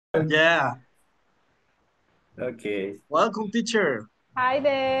Yeah. Okay. Welcome, teacher. Hi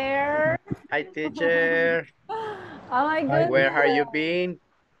there. Hi, teacher. Oh my goodness. Where have you been?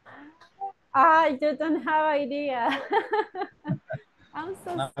 I just don't have idea. I'm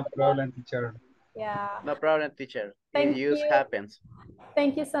so No sorry. problem, teacher. Yeah. No problem, teacher. It Thank just you. happens.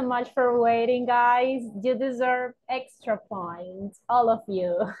 Thank you so much for waiting, guys. You deserve extra points, all of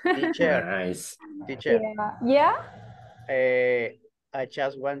you. Teacher, Nice. teacher. Yeah. I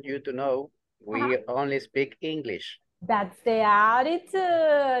just want you to know we Uh-huh. only speak English. That's the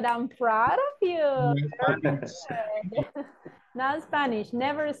attitude. I'm proud of you. No Very Spanish. good. Not Spanish,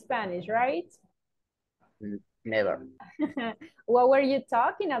 never Spanish, right? Never. What were you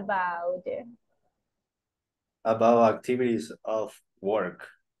talking about? About activities of work.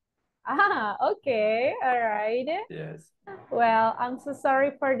 Ah, okay, all right. Yes. Well, I'm so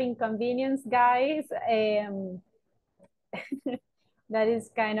sorry for the inconvenience, guys. That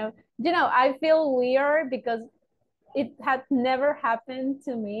is kind of, I feel weird because it had never happened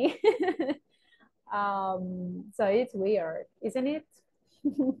to me. So it's weird, isn't it?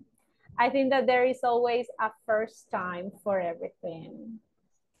 I think that there is always a first time for everything.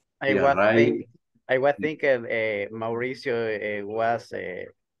 I You're was right. think I was thinking Mauricio was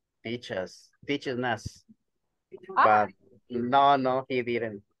teaching us, Ah, but no, he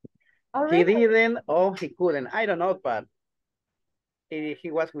didn't. oh, He really? didn't or he couldn't. I don't know, but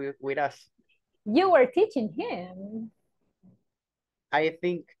he was with us. You were teaching him. I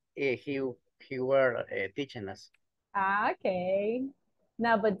think he were teaching us. Ah, okay.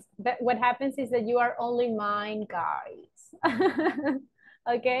 No, but what happens is that you are only mine, guys.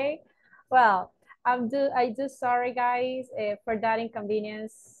 Okay. Well, I do sorry, guys, for that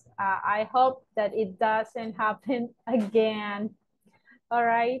inconvenience. I hope that it doesn't happen again. All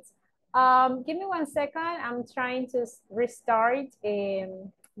right. Give me 1 second. I'm trying to restart the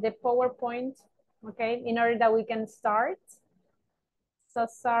PowerPoint. Okay, in order that we can start. So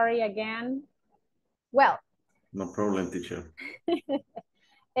sorry again. Well. No problem, teacher.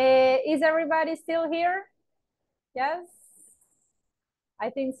 Is everybody still here? Yes? I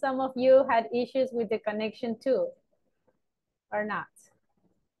think some of you had issues with the connection too, or not.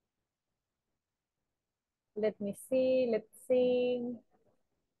 Let me see, let's see.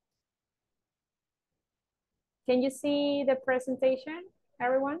 Can you see the presentation,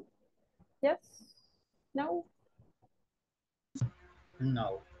 everyone? Yes? No?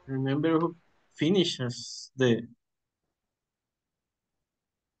 No. Remember who finishes the...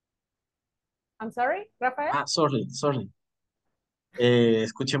 I'm sorry, Rafael? Sorry.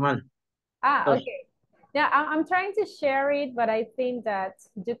 Escuché mal. Sorry. Okay. Yeah, I'm trying to share it, but I think that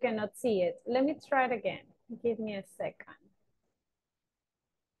you cannot see it. Let me try it again. Give me a second.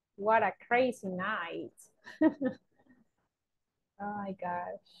 What a crazy night. Oh my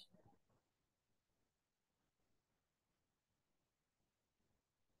gosh.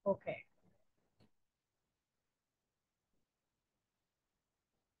 Okay.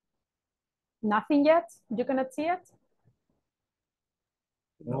 Nothing yet? You cannot see it?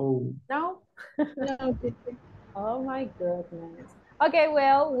 No. No? No. Oh my goodness. Okay,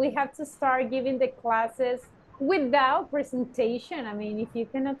 well, we have to start giving the classes without presentation. I mean, if you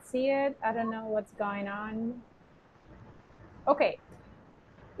cannot see it, I don't know what's going on. Okay.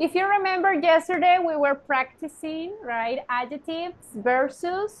 If you remember yesterday, we were practicing, right? Adjectives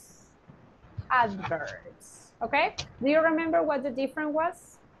versus adverbs. Okay? Do you remember what the difference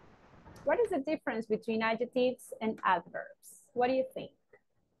was? What is the difference between adjectives and adverbs? What do you think?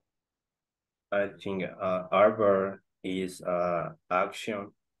 I think arbor is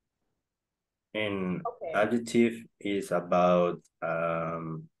action, and Okay. adjective is about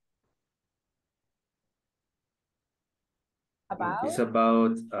About? it's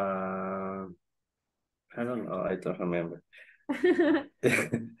about I don't know, I don't remember. It's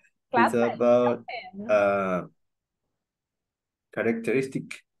Classmate, about jump in.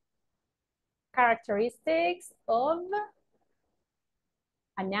 characteristic. Characteristics of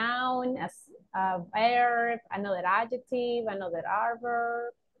a noun, as a verb, another adjective, another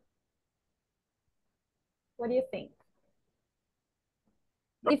adverb. What do you think?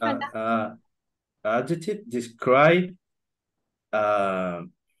 If Adjective describe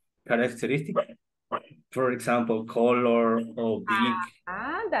characteristic, for example, color or big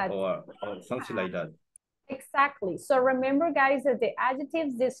that's or something like that. exactly. So remember, guys, that the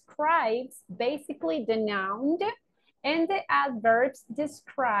adjectives describes basically the noun, and the adverbs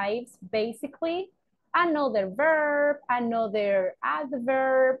describes basically another verb, another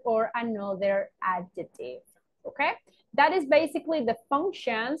adverb, or another adjective. Okay? That is basically the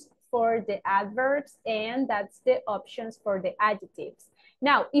functions for the adverbs, and that's the options for the adjectives.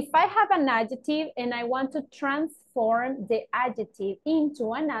 Now, if I have an adjective and I want to transform the adjective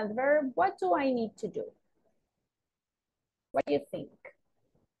into an adverb, what do I need to do? What do you think?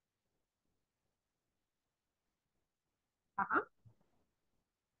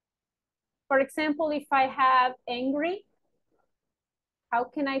 For example, if I have angry, how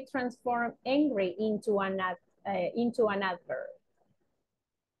can I transform angry into an adverb?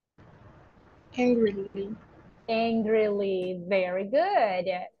 Angrily. Angrily, very good.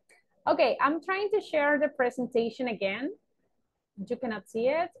 Okay, I'm trying to share the presentation again. You cannot see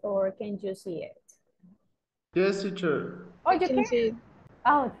it, or can you see it? Yes, teacher. Oh, you can? See.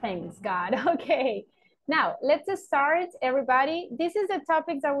 Oh, thanks God. Okay. Now, let's start, everybody. This is the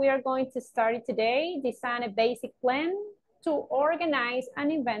topic that we are going to study today. Design a basic plan to organize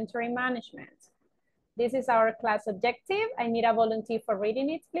an inventory management. This is our class objective. I need a volunteer for reading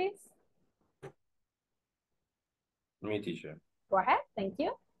it, please. Me, teacher. Go ahead. Thank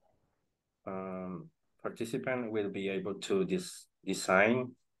you. Participant will be able to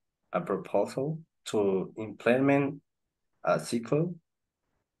design a proposal to implement a cycle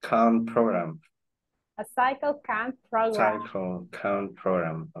count program. A cycle count program. Cycle count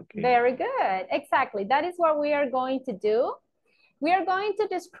program. Okay. Very good. Exactly. That is what we are going to do. We are going to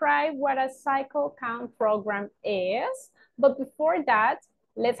describe what a cycle count program is. But before that,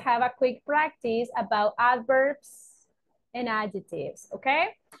 let's have a quick practice about adverbs and adjectives, okay?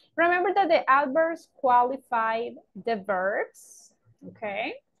 Remember that the adverbs qualify the verbs,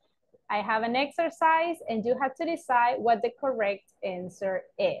 okay? I have an exercise and you have to decide what the correct answer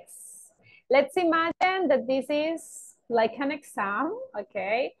is. Let's imagine that this is like an exam,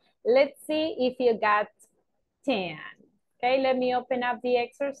 okay? Let's see if you got 10. Okay, let me open up the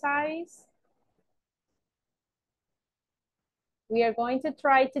exercise. We are going to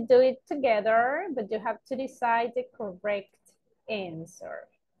try to do it together, but you have to decide the correct answer.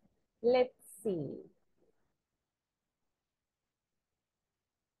 Let's see.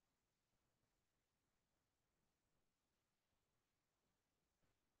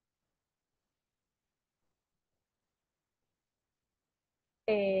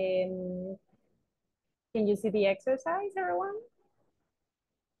 Can you see the exercise, everyone?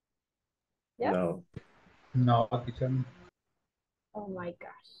 Yes? No. No, teacher. Oh my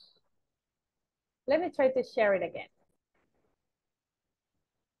gosh. Let me try to share it again.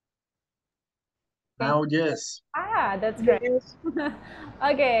 Now, yes. Ah, that's great. Yes.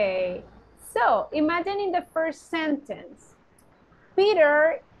 Okay, so imagine in the first sentence,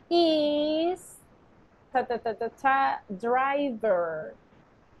 Peter is driver.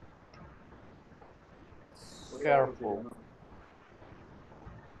 Careful.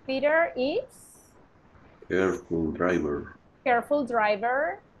 Peter is Careful driver. careful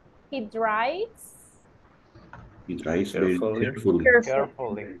driver. He drives. He drives very Carefully. carefully.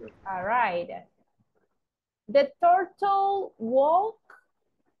 Carefully. All right. The turtle walk.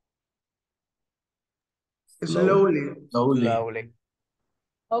 Slowly. Slowly.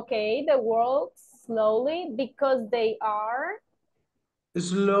 Okay, the walk slowly because they are.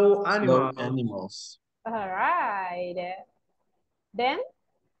 Slow Slow animal. animals. All right. Then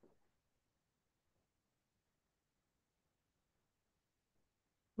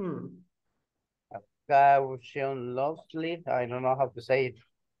Cautiously. I don't know how to say it.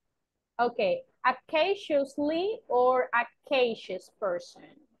 okay, acautiously or acacious person.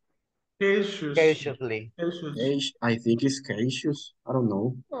 Cautious. Cautiously. I think it's cautious. I don't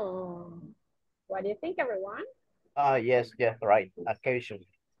know. What do you think, everyone? Yes, right. Occasionally.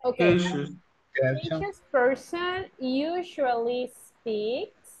 Okay, Cautious. acacious person usually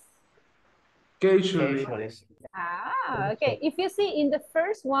speaks. Casually. Okay. If you see in the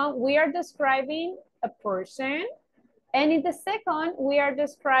first one, we are describing a person. And in the second, we are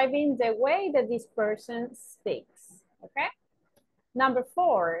describing the way that this person speaks, okay? Number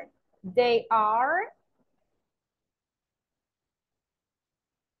 4, they are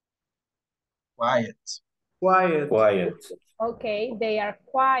Quiet. Quiet. Quiet. okay, they are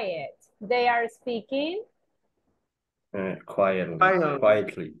quiet. They are speaking Quietly. Quietly.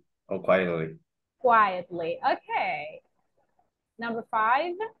 Quietly. Or quietly. quietly. Okay. Number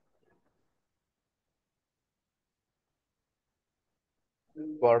 5,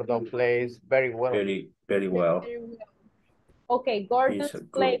 Gordon plays very well. Very well. okay, Gordon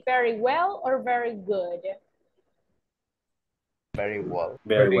play very well or very good? Very well.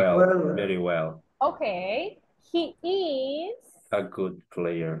 Very well. well. Very well. Okay, he is A good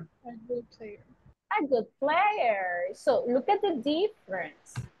player. A good player. a good player. So look at the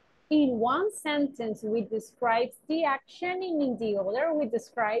difference. In one sentence, we describe the action, and in the other, we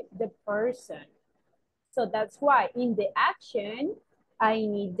describe the person. So that's why in the action, I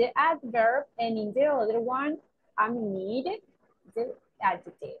need the adverb, and in the other one, I need the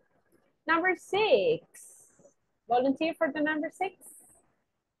adjective. Number 6. Volunteer for the number 6?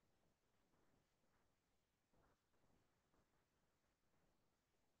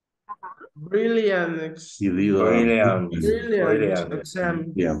 Brilliant. He did a Brilliant. Brilliant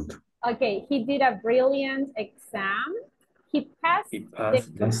exam. brilliant. Okay, he did a brilliant exam. He passed, He passed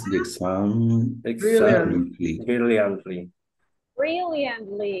That's the exam Brilliant. brilliantly.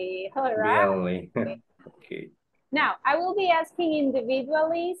 brilliantly. All right. Brilliantly. Okay. Now, I will be asking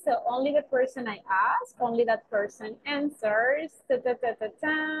individually, so only the person I ask, only that person answers. Rafael.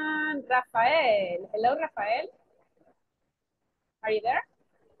 Hello, Rafael. Are you there?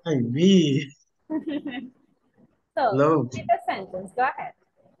 I be. So, Hello. read the sentence. Go ahead.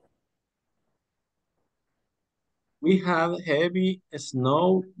 We had heavy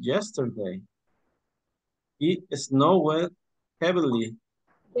snow yesterday. It snowed heavily.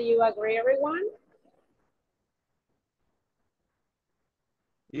 Do you agree, everyone?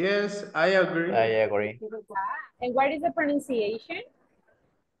 Yes, I agree. I agree. And what is the pronunciation?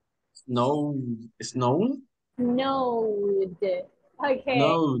 Snow. Snow? Snowed. Okay.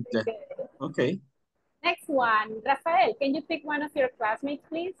 Snowed. Good. Okay. Next one. Rafael, can you pick one of your classmates,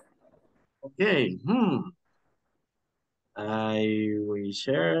 please? Okay. I will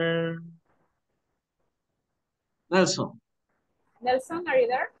share. Nelson. Nelson, are you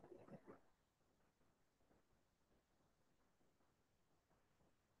there?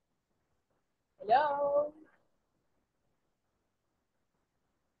 Hello?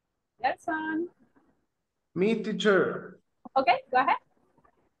 Nelson? Me, teacher. Okay, go ahead.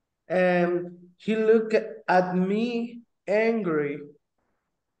 He looked at me angry.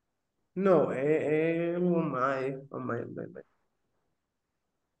 No, my.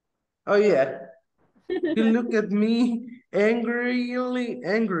 Oh yeah, he looked at me angrily.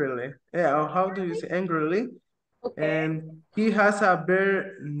 Yeah, how do you say angrily? Okay. And he has a very,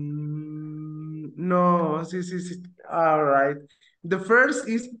 no, all right. The first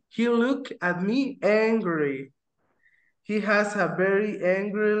is, he looked at me angry. He has a very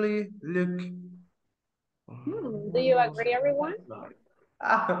angrily look. Do you agree, everyone?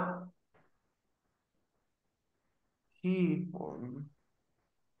 Ah. He,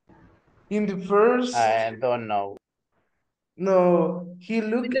 in the first, I don't know. no, he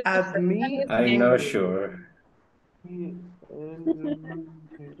looked at me. I'm not sure.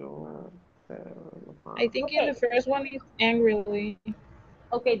 I think in the first one is angrily.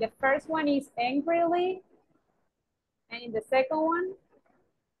 Okay, the first one is angrily. And in the second one?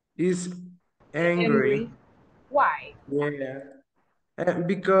 Is angry. Why? Yeah.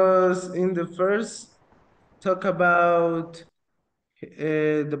 Because in the first talk about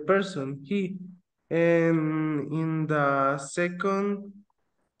the person, he, and in the second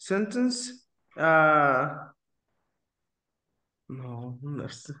sentence, no,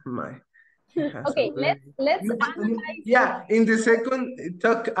 that's my. Okay, let's analyze. Yeah, in the second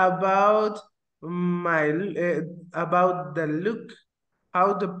talk about about the look,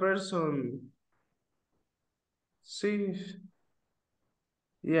 how the person sees.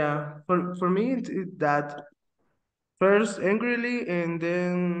 Yeah, for me it that first angrily and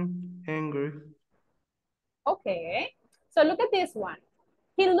then angry. Okay, so look at this one.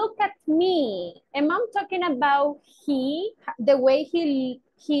 He looked at me. Am I talking about he, the way he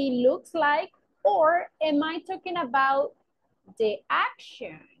looks like, or am I talking about the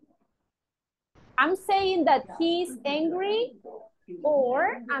action? I'm saying that he's angry,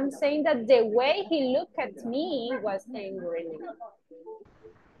 or I'm saying that the way he looked at me was angry.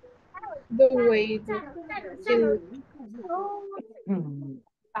 The way that he looked.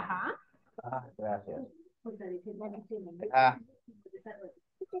 Uh-huh. Gracias.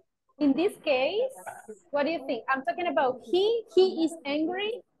 In this case, what do you think? I'm talking about he is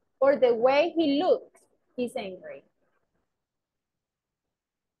angry, or the way he looked, he's angry.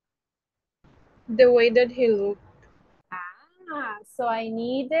 The way that he looked. So I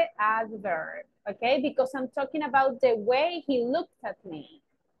need the adverb, okay? Because I'm talking about the way he looked at me,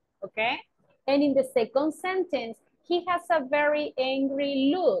 okay? And in the second sentence, he has a very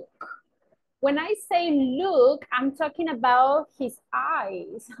angry look. When I say look, I'm talking about his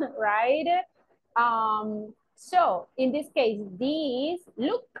eyes, right? So in this case, this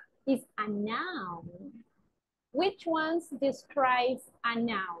look is a noun. Which ones describes a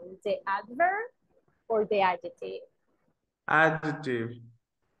noun? The adverb or the adjective? Adjective.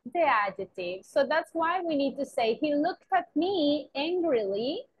 The adjective. So that's why we need to say, he looked at me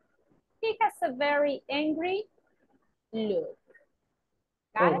angrily. He has a very angry look.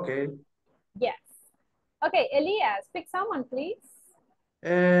 Got Okay. it? Yes. Okay, Elias, pick someone, please.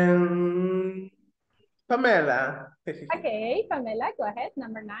 And Pamela. Okay, Pamela, go ahead.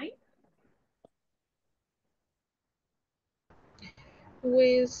 Number 9.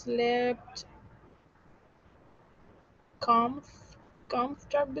 We slept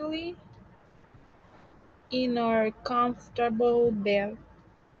comfortably in our comfortable bed.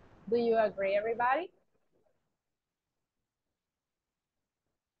 Do you agree, everybody?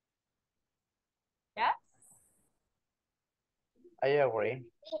 Yes? I agree.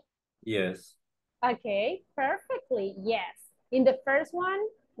 Yes. Okay, perfectly, yes. In the first one,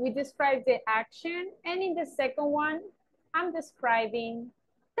 we describe the action, and in the second one, I'm describing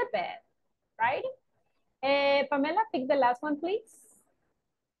the bed, right? Pamela, pick the last one, please.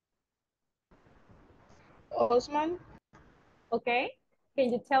 Osman, Okay,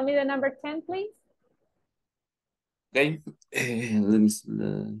 can you tell me the number 10, please? Okay. Let me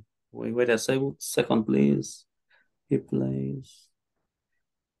wait a second, please. He plays.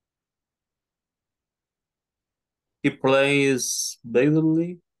 He plays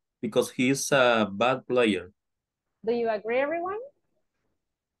badly because he's a bad player. Do you agree, everyone?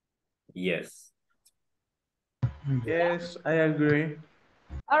 Yes. Yes, I agree.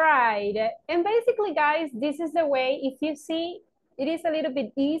 All right, and basically, guys, this is the way, if you see, it is a little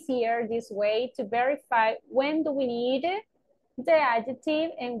bit easier this way to verify when do we need the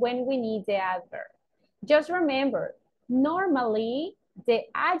adjective and when we need the adverb. Just remember, normally the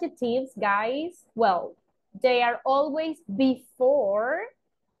adjectives, guys, well, they are always before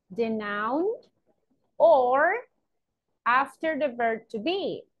the noun or after the verb to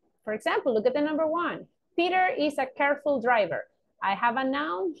be. For example, look at the number 1. Peter is a careful driver. I have a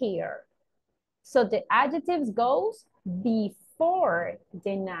noun here. So the adjectives goes before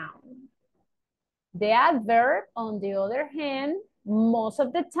the noun. The adverb, on the other hand, most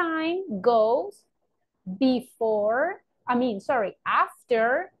of the time goes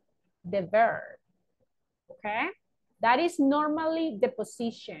after the verb, okay? That is normally the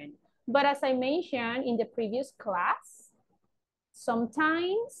position. But as I mentioned in the previous class,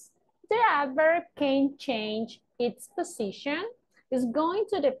 sometimes the adverb can change its position. It's going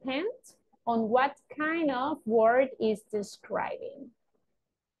to depend on what kind of word is describing.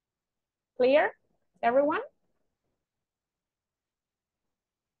 Clear, everyone?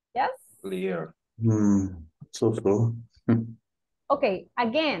 Yes? Clear. So. Okay,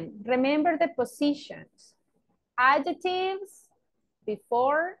 again, remember the positions. Adjectives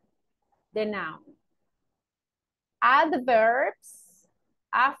before the noun. Adverbs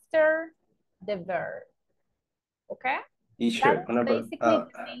after the verb. Okay? Teacher, That's basically the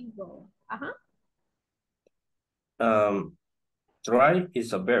main rule. Drive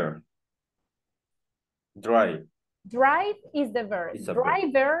is a verb. Drive. Drive is the verb. Is a verb.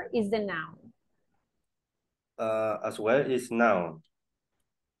 Driver is the noun. As well is noun.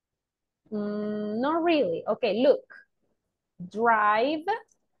 Not really. Okay, look. Drive,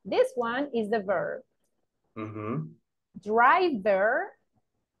 this one is the verb. Driver,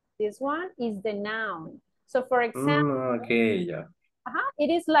 this one is the noun. So for example, Okay, yeah. it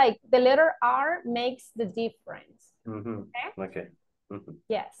is like the letter R makes the difference. Okay.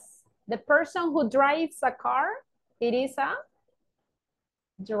 Yes. The person who drives a car, it is a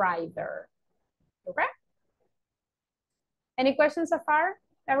driver. Okay? Any questions so far,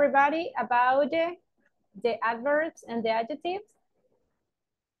 everybody, about the adverbs and the adjectives?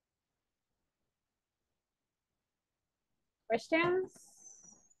 Questions?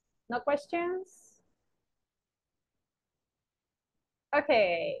 No questions?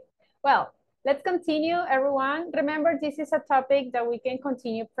 Okay, well, let's continue, everyone. Remember, this is a topic that we can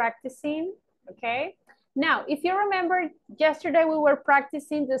continue practicing, okay? Now, if you remember, yesterday we were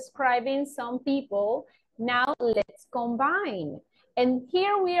practicing describing some people. Now, let's combine. And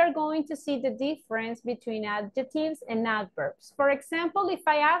here we are going to see the difference between adjectives and adverbs. For example, if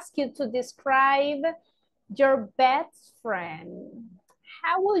I ask you to describe your best friend,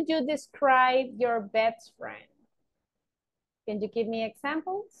 how would you describe your best friend? Can you give me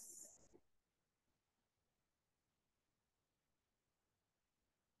examples?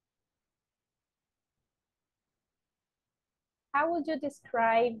 How would you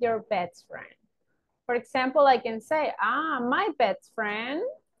describe your best friend? For example, I can say, my best friend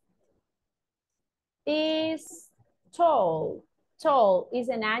is tall. Tall is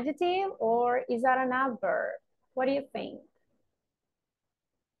an adjective or is that an adverb? What do you think?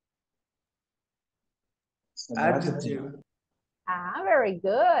 Adjective. Very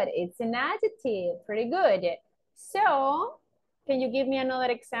good. It's an adjective. Pretty good. So, can you give me another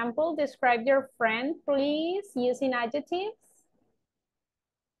example? Describe your friend, please, using adjectives.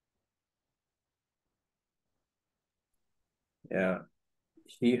 Yeah.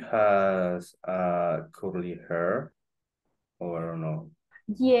 He has curly hair, or I don't know.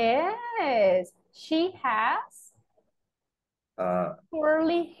 Yes, she has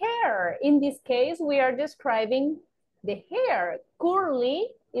curly hair. In this case, we are describing the hair. Curly,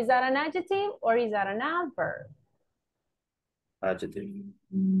 is that an adjective or is that an adverb? Adjective.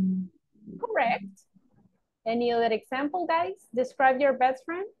 Correct. Any other example, guys? Describe your best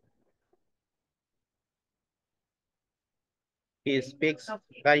friend. He speaks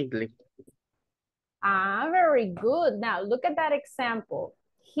kindly. Ah, very good. Now look at that example.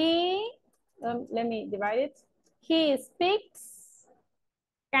 He, let me divide it. He speaks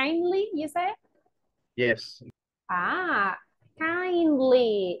kindly, you say? Yes. Ah,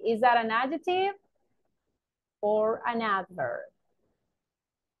 kindly. Is that an adjective or an adverb?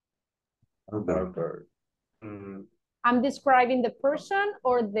 Adverb. Mm, I'm describing the person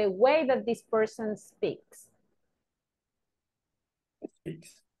or the way that this person speaks.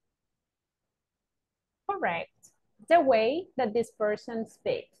 speaks. Correct. The way that this person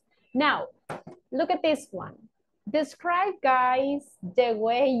speaks. Now, look at this one. Describe, guys, the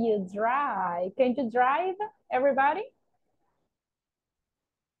way you drive. Can you drive, everybody?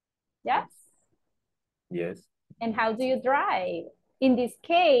 Yes? Yes. And how do you drive? In this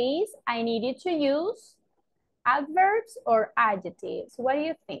case, I need you to use adverbs or adjectives. What do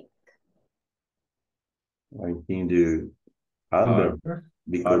you think? I think the adverb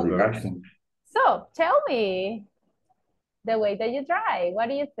because the Adverbs. action. So tell me the way that you drive. What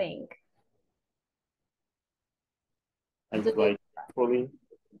do you think? I drive fully.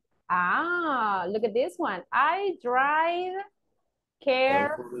 Ah, look at this one. I drive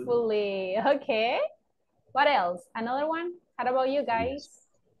carefully. Okay. What else? Another one? How about you guys?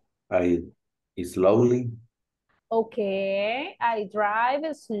 I slowly. Okay. I drive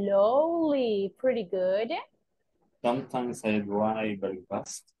slowly. Pretty good. Sometimes I drive very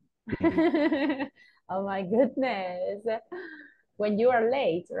fast. Oh my goodness. When you are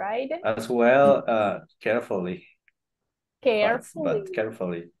late, right? As well, carefully. Fast, Carefully. but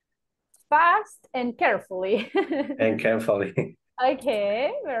carefully. Fast and carefully. And carefully.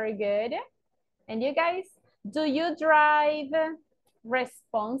 Okay, very good. And you guys, do you drive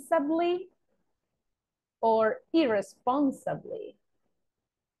responsibly or irresponsibly?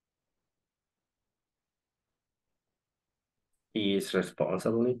 He is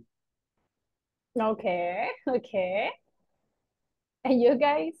responsibly. Okay, okay. And you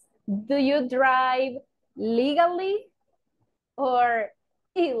guys, do you drive legally or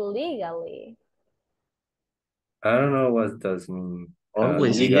illegally? I don't know what does mean.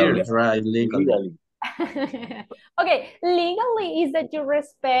 Always here, Legally. drive legally. Okay, legally is that you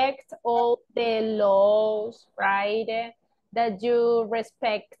respect all the laws, right? That you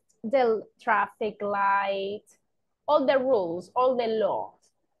respect the traffic light, all the rules, all the laws.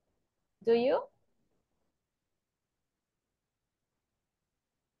 Do you?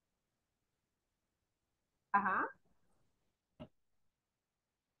 Uh-huh.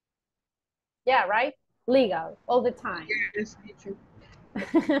 Yeah, right? Legal all the time. Yes, teacher.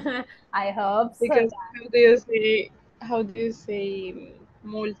 I hope so. Because how do you say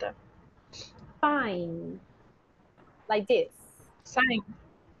multa? Fine. Like this. Sign.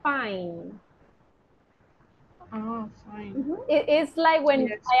 Fine. Ah, fine. It's like when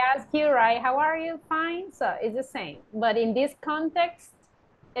Yes. I ask you, right, how are you? Fine. So it's the same. But in this context,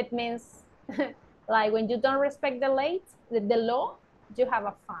 it means like when you don't respect the law, you have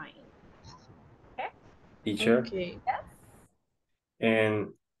a fine. Okay? Teacher. Okay. Yes.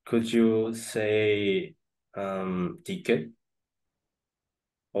 And could you say ticket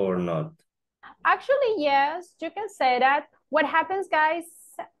or not? Actually, yes, you can say that. What happens, guys,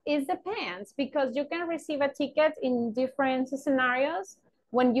 is depends because you can receive a ticket in different scenarios.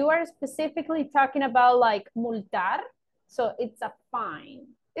 When you are specifically talking about like multar, so it's a fine.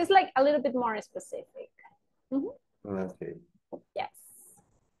 It's like a little bit more specific. Okay. Yes.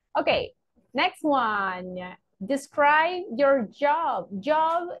 Okay, next one. Describe your job.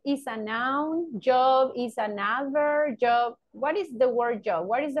 Job is a noun. Job is an adverb. Job. What is the word job?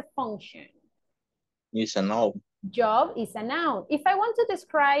 What is the function? It's a noun. Job is a noun. If I want to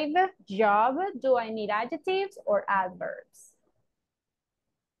describe job, do I need adjectives or adverbs?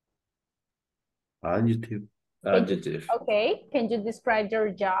 Adjective. Adjective. Okay, can you describe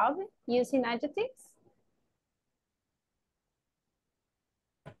your job using adjectives?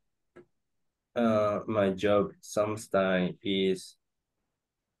 My job sometimes is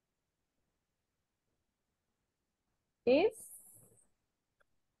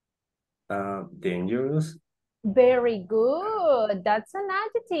dangerous. Very good. That's an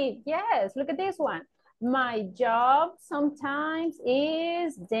adjective. Yes, look at this one. My job sometimes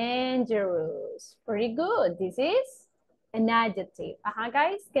is dangerous. Pretty good. This is an adjective.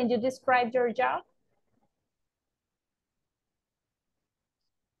 Guys, can you describe your job?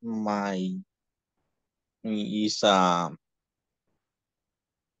 My is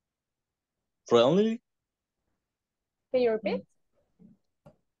friendly. Can you repeat?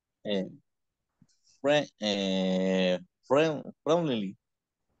 Friend, friendly.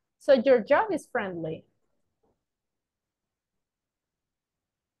 So your job is friendly.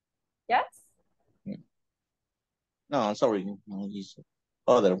 Yes? No, sorry. It's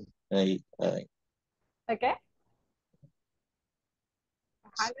other. Okay. Guys.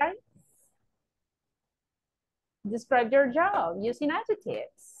 Describe your job using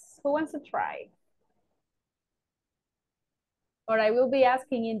adjectives. Who wants to try? Or I will be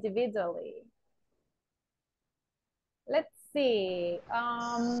asking individually. Let's see.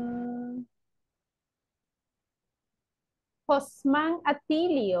 Josman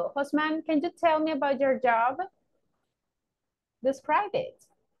Atilio. Josman, can you tell me about your job? Describe it.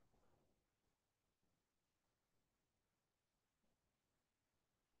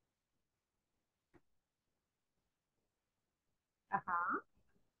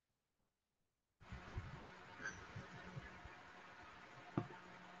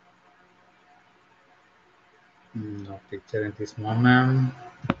 No picture at this moment.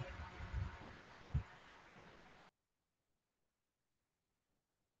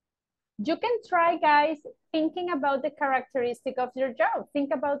 You can try, guys, thinking about the characteristic of your job.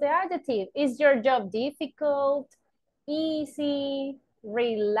 Think about the adjective. Is your job difficult, easy,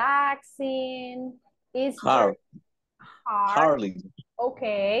 relaxing? Is Hard. hard? Hardly.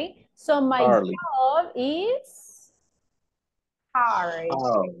 Okay. So my Hardly. job is hard.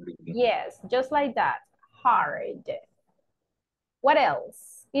 Hardly. Yes, just like that. Hard. What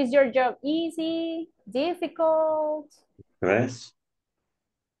else? Is your job easy, difficult? Stress?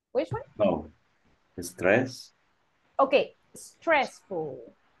 Which one? No. Stress? Okay,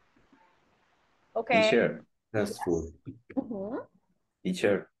 stressful. Okay. Teacher. Stressful.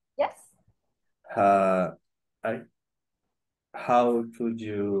 Teacher. Yes. How could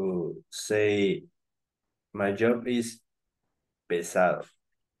you say my job is pesado?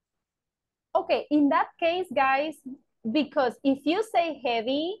 Okay, in that case, guys, because if you say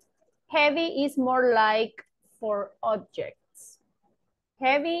heavy, heavy is more like for objects.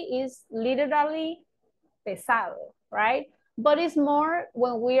 Heavy is literally pesado, right? But it's more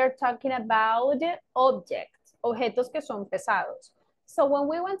when we are talking about objects, objetos que son pesados. So when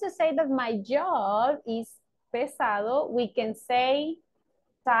we want to say that my job is pesado, we can say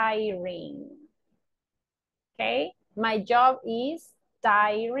tiring. Okay, my job is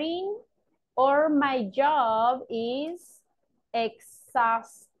tiring, or my job is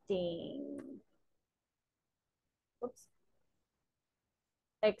exhausting. Oops.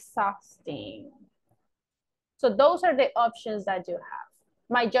 Exhausting. So those are the options that you have.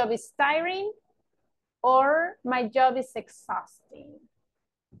 My job is tiring, or my job is exhausting.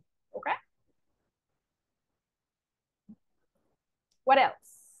 Okay? What else?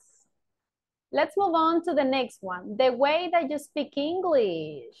 Let's move on to the next one. The way that you speak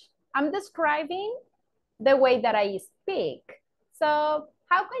English. I'm describing the way that I speak. So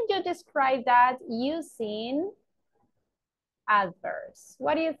how can you describe that using adverbs?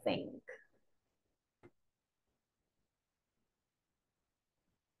 What do you think?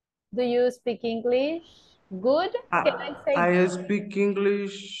 Do you speak English good? Can I say I speak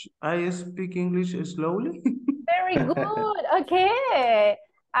English slowly. very good? Okay.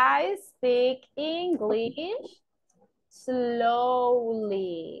 I speak English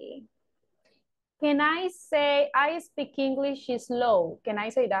slowly. Can I say I speak English slow? Can I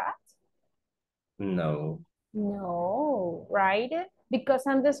say that? No. No, right? Because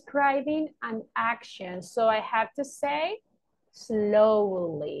I'm describing an action. So I have to say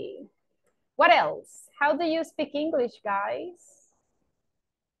slowly. What else? How do you speak English, guys?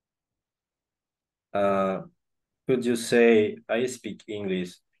 Could you say I speak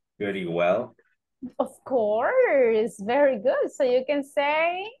English very well? Of course, very good. So you can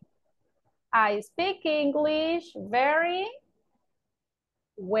say, I speak English very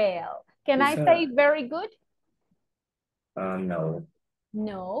well. Can I say very good? No.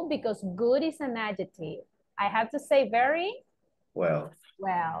 No, because good is an adjective. I have to say very well.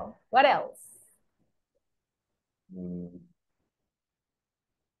 Well. What else?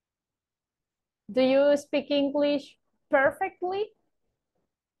 Do you speak English perfectly?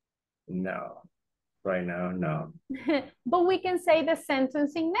 No. Right now, no. But we can say the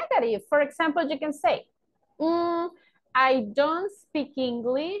sentence in negative. For example, you can say, I don't speak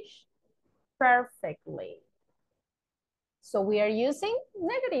English perfectly. So we are using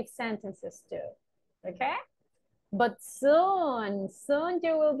negative sentences too, okay? But soon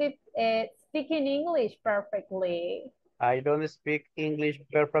you will be speaking English perfectly. I don't speak English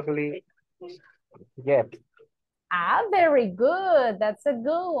perfectly yet. Ah, very good. That's a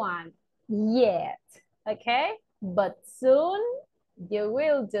good one. Yet, okay? But soon you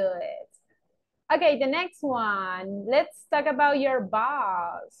will do it. Okay, the next one. Let's talk about your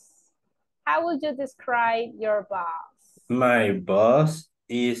boss. How would you describe your boss? My boss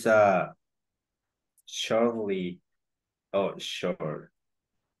is shortly, oh, short.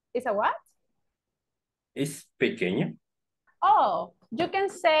 Is a what? It's pequeño. Oh, you can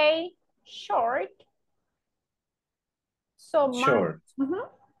say short. So Short.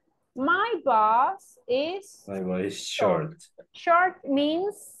 my boss is My boss is short. Short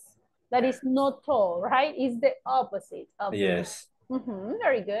means that is not tall, right? It's the opposite of Yes.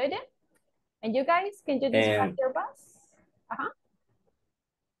 Very good. And you guys, can you describe your boss?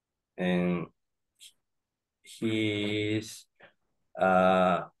 And he's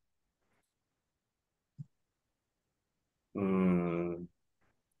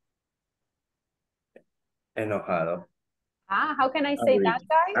enojado. How can I say that,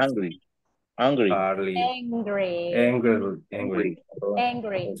 guys? Angry. Angry.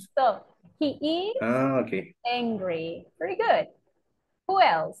 Angry. So he is Okay. angry. Very good. Who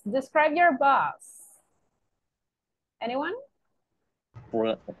else? Describe your boss. Anyone?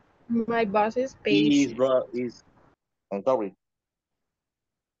 My boss is He's patient. I'm sorry.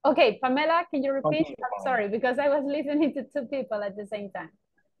 Okay, Pamela, can you repeat? I'm sorry, because I was listening to two people at the same time.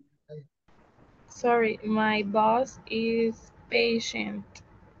 Sorry, my boss is patient.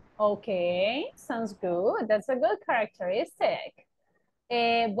 Okay, sounds good. That's a good characteristic.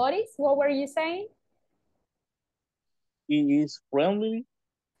 Boris, what were you saying? He is friendly.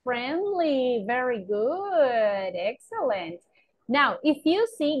 Friendly, very good, excellent. Now, if you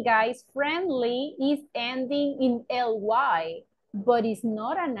see, guys, friendly is ending in ly, but it's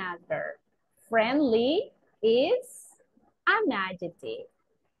not an adverb. Friendly is an adjective,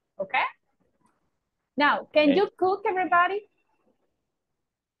 okay? Now, can you cook, everybody?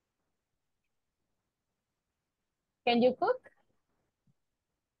 Can you cook?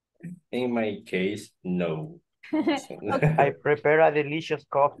 In my case, no. I prepare a delicious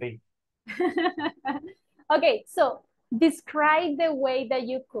coffee. Okay, so describe the way that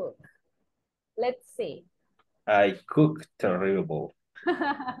you cook. Let's see. I cook terrible.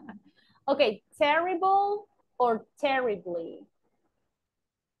 Okay, terrible or terribly?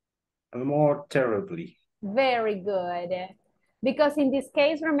 More terribly. Very good. Because in this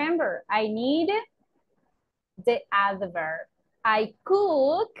case, remember, I need the adverb. I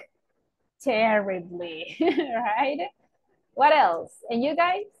cook terribly, right? What else? And you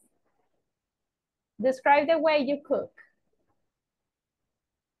guys? Describe the way you cook.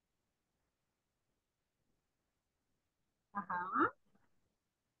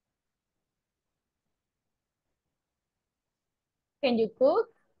 Can you cook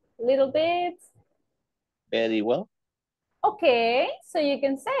a little bit? Very well. Okay, so you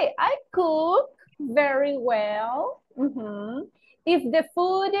can say, I cook very well. If the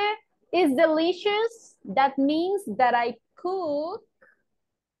food is delicious, that means that I cook.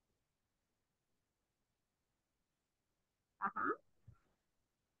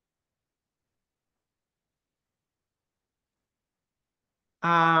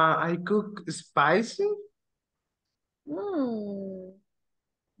 I cook spicy.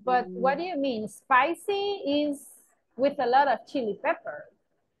 But what do you mean? Spicy is with a lot of chili pepper.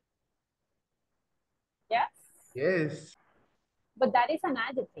 Yes? Yes. But that is an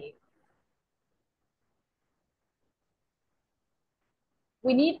adjective.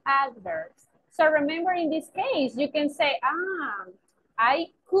 We need adverbs. So remember, in this case, you can say, I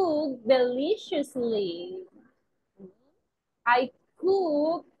cook deliciously. I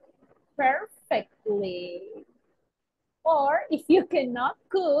cook perfectly. Or if you cannot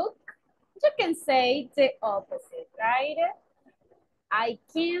cook, you can say the opposite, right? I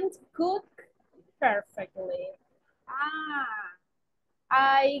can't cook perfectly.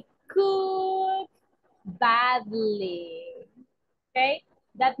 I cook badly. Okay?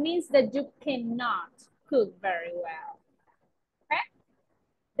 That means that you cannot cook very well. Okay?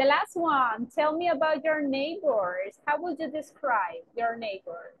 The last one, tell me about your neighbors. How would you describe your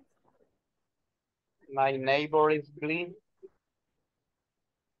neighbors? My neighbor is Glee.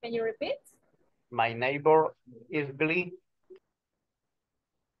 Can you repeat? My neighbor is Glee.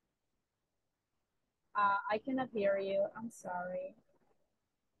 I cannot hear you. I'm sorry.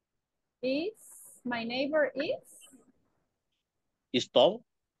 My neighbor is? Is tall.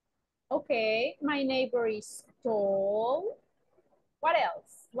 Okay, my neighbor is tall. What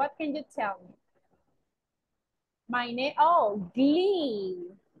else? What can you tell me? My name, oh, glee.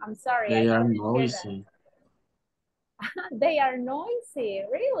 I'm sorry, They I are didn't hear noisy. that. They are noisy,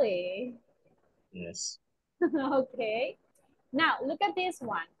 really? Yes. Okay. Now, look at this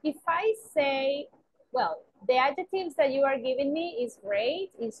one. If I say, well, the adjectives that you are giving me is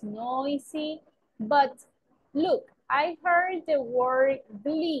great, is noisy, but look, I heard the word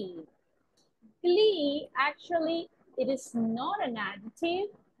glee. Glee, actually, it is not an adjective.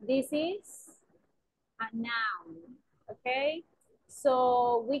 This is a noun, okay?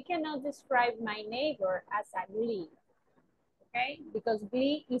 So we cannot describe my neighbor as a glee, okay? Because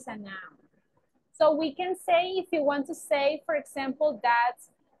glee is a noun. So we can say, if you want to say, for example, that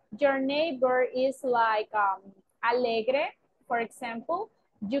your neighbor is like alegre, for example,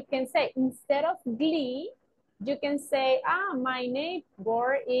 you can say, instead of glee, you can say, my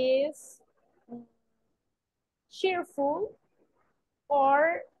neighbor is cheerful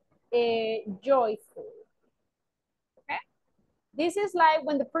or joyful, okay? This is like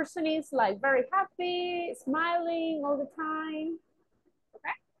when the person is like very happy, smiling all the time,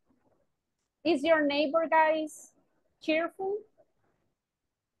 okay? Is your neighbor, guys, cheerful?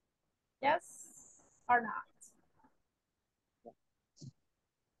 Yes or not?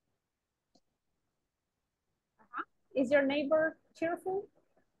 Is your neighbor cheerful?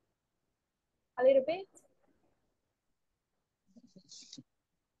 A little bit?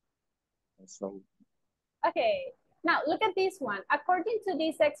 So, Okay, now look at this one. According to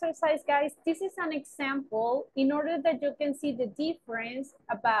this exercise, guys, this is an example in order that you can see the difference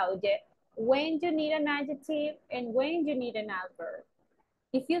about it when you need an adjective and when you need an adverb.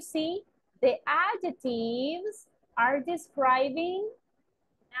 If you see, the adjectives are describing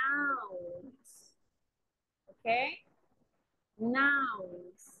nouns, okay?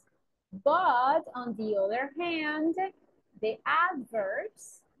 Nouns. But on the other hand, the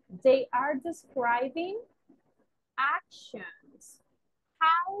adverbs, they are describing actions,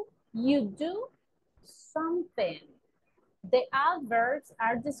 how you do something. The adverbs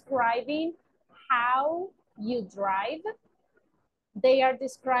are describing how you drive. They are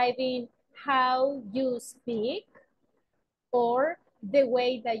describing how you speak or the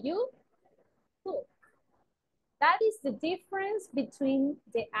way that you cook. That is the difference between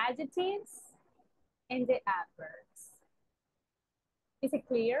the adjectives and the adverbs. Is it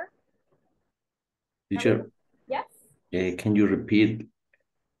clear? Teacher, Yes? can you repeat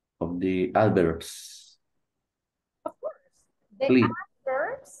of the adverbs? Of course. The Please.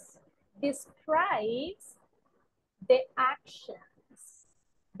 adverbs describes the actions.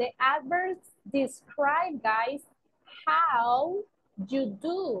 The adverbs describe, guys, how you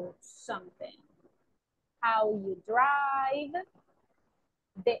do something. How you drive.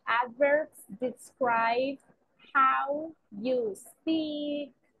 The adverbs describe how you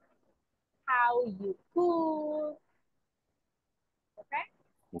speak, how you cook, okay?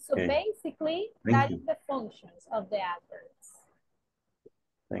 So Okay. basically, Thank that you. is the functions of the adverbs.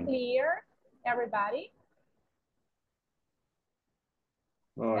 Thank you. Clear, everybody?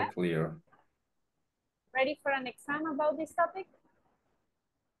 More Yeah. clear. Ready for an exam about this topic?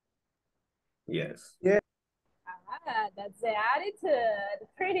 Yes. That's the attitude.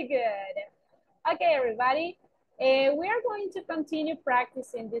 Pretty good. Okay, everybody. We are going to continue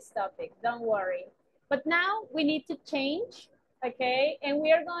practicing this topic. Don't worry. But now we need to change, okay? And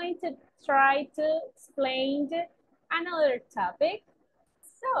we are going to try to explain another topic.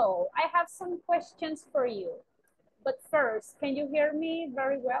 So I have some questions for you. But first, can you hear me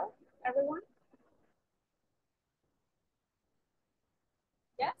very well, everyone?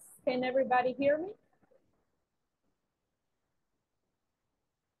 Yes? Can everybody hear me?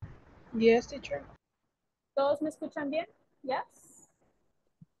 Yes, teacher. ¿Todos me escuchan bien? Yes?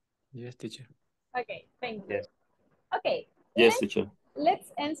 Yes, teacher. Okay, thank you. Yes. Okay, Yes, teacher.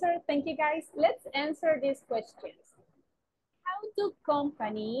 let's answer, thank you guys. Let's answer these questions. How do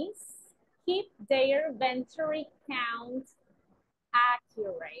companies keep their inventory count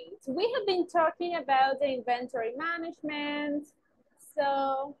accurate? We have been talking about the inventory management.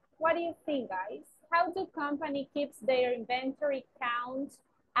 So what do you think, guys? How do company keeps their inventory count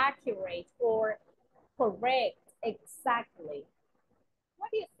accurate or correct exactly?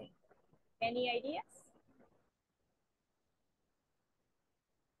 What do you think? Any ideas?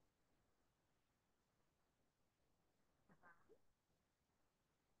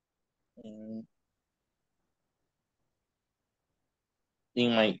 mm,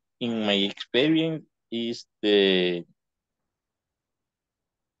 in my experience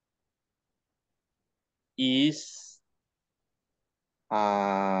is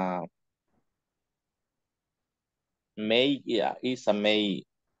uh May, yeah, is a May.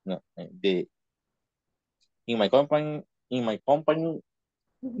 No, the in my company,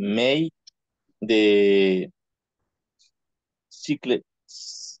 May the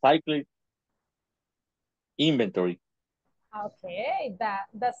cycle inventory. Okay,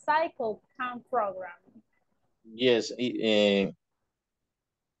 the cycle count program. Yes, the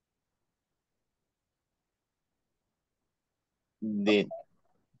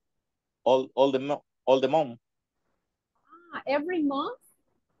all the month. Every month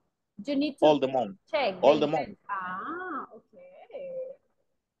you need to All the month. check All the month. Okay.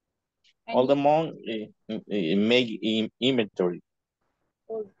 And All the month make inventory.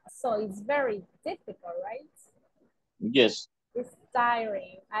 so it's very difficult, right? Yes. It's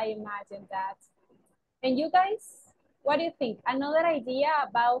tiring. I imagine that. And you guys, what do you think? Another idea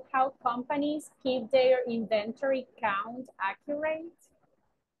about how companies keep their inventory count accurate?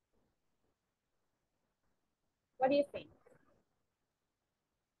 What do you think?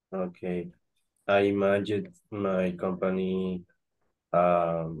 Okay. I imagine my company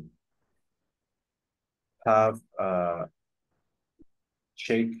have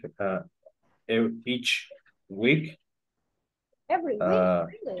check each week. Every week,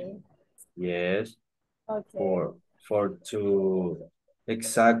 really? Yes. Okay. For to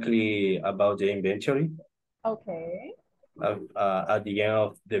exactly about the inventory. Okay. At the end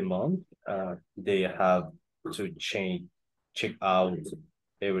of the month, they have to check out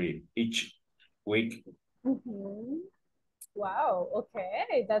each week. Wow,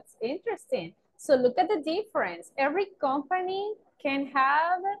 okay, that's interesting. So look at the difference. Every company can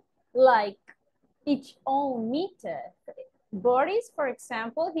have like its own method. Boris, for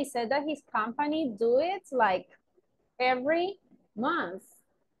example, he said that his company do it like every month.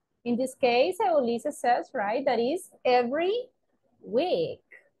 In this case, Ulysses says, right, that is every week.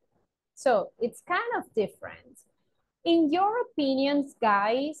 So it's kind of different. In your opinions,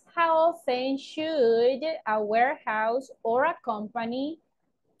 guys, how often should a warehouse or a company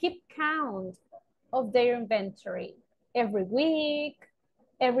keep count of their inventory? Every week,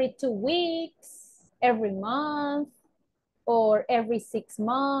 every 2 weeks, every month, or every 6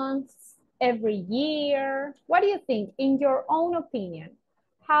 months, every year? What do you think, in your own opinion?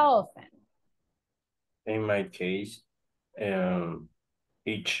 How often? In my case,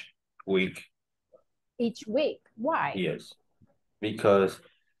 each week. Each week. Why? Yes, because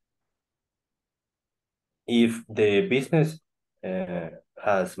if the business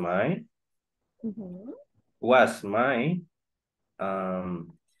has mine, was mine,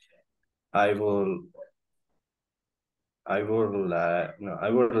 I will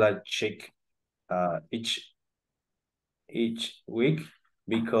like check each week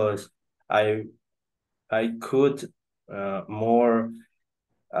because I could more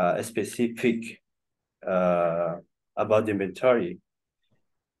specific about the inventory.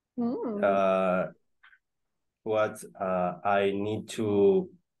 What I need to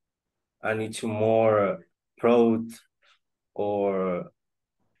more proud or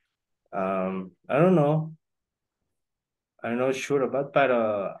I don't know. I'm not sure about,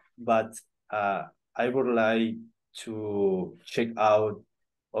 but I would like to check out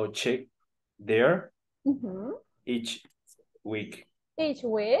or check there each week. Each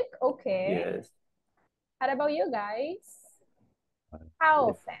week, okay. Yes. How about you guys? How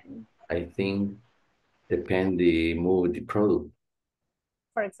often? I think depend the move the product.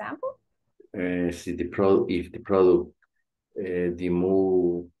 For example? See the product if the product the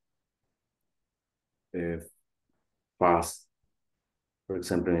move fast. For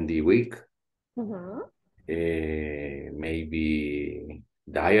example, in the week, maybe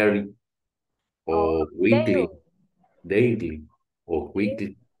diary or weekly, daily or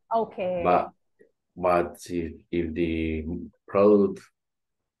weekly. Okay. But if the product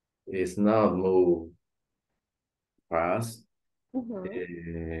is not move fast,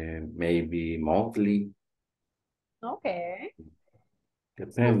 maybe monthly. Okay.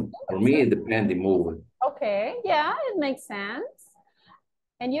 Depend. For me, it depends the movement. Okay, yeah, it makes sense.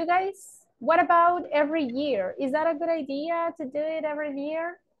 And you guys, what about every year? Is that a good idea to do it every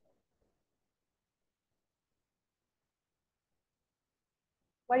year?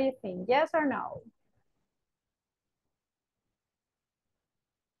 What do you think? Yes or no?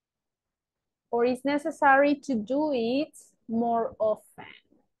 Or is necessary to do it more often?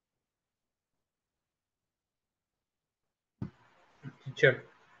 Teacher.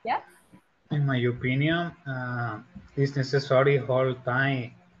 Yeah. In my opinion, it's necessary whole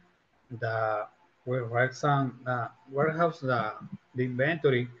time the warehouse the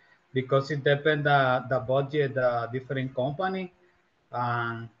inventory because it depends the budget the different company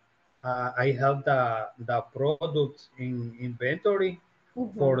and I have the products in inventory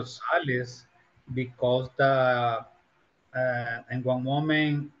for sales because in one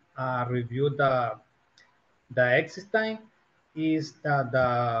moment review the exit time is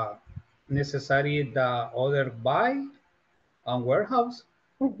the necessary the other buy on warehouse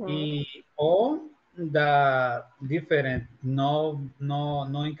or the different no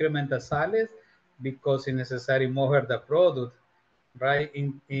increment the sales because it's necessary more the product, right?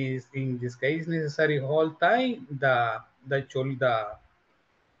 In this case necessary whole time the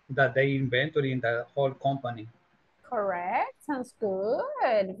inventory in the whole company. Correct. Sounds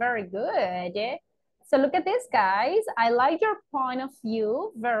good. Very good. So look at this, guys. I like your point of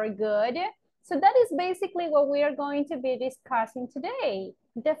view. Very good. So that is basically what we are going to be discussing today.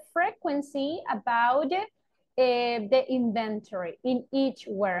 The frequency about the inventory in each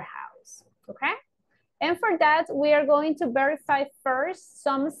warehouse. Okay. And for that, we are going to verify first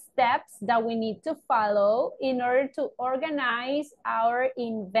some steps that we need to follow in order to organize our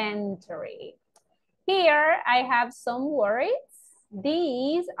inventory. Here, I have some words.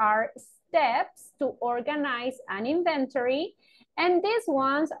 These are steps to organize an inventory, and these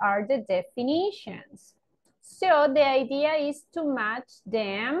ones are the definitions. So the idea is to match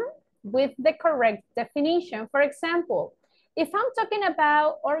them with the correct definition. For example, if I'm talking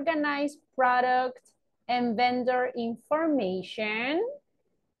about organized product and vendor information,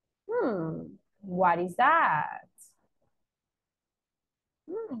 what is that?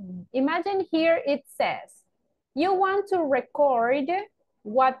 Imagine here it says, you want to record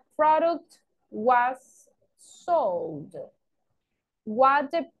what product was sold,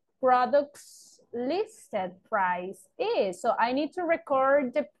 what the product's listed price is. So I need to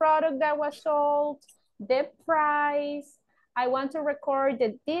record the product that was sold, the price. I want to record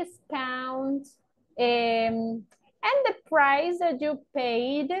the discount and the price that you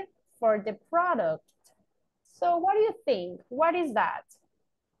paid for the product. So what do you think? What is that?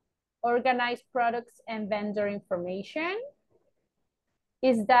 Organize products and vendor information?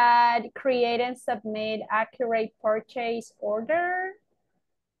 Is that create and submit accurate purchase order?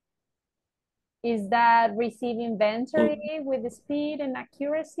 Is that receive inventory with speed and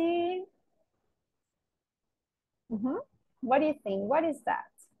accuracy? What do you think? What is that?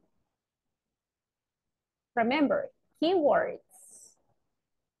 Remember, keywords.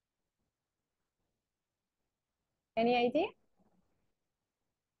 Any idea?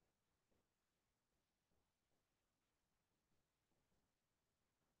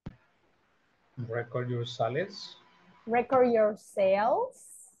 Record your sales. Record your sales.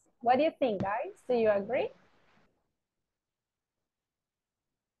 What do you think, guys? Do you agree?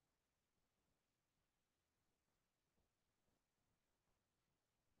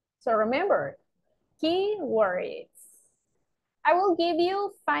 So remember, keywords. I will give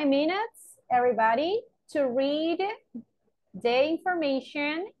you 5 minutes, everybody, to read the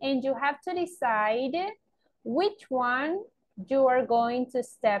information, and you have to decide which one you are going to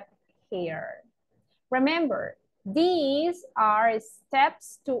step here. Remember, these are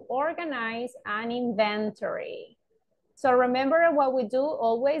steps to organize an inventory. So remember what we do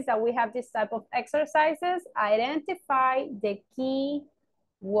always, that we have this type of exercises. Identify the key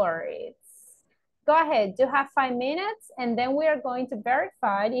words. Go ahead, you have 5 minutes, and then we are going to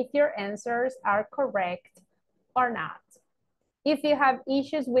verify if your answers are correct or not. If you have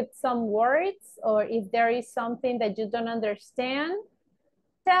issues with some words, or if there is something that you don't understand,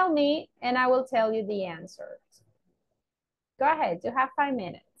 tell me and I will tell you the answers. Go ahead, you have 5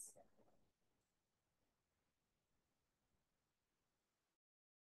 minutes.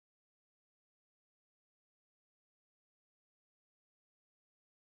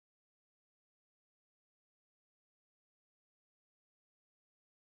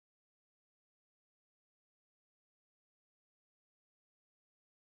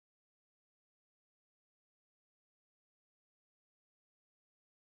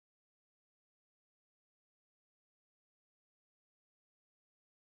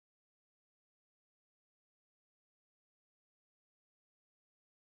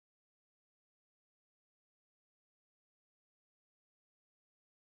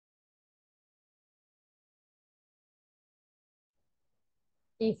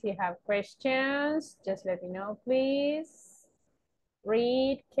 If you have questions, just let me know, please.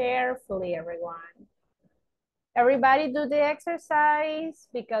 Read carefully, everyone. Everybody do the exercise,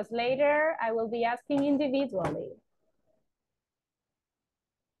 because later I will be asking individually.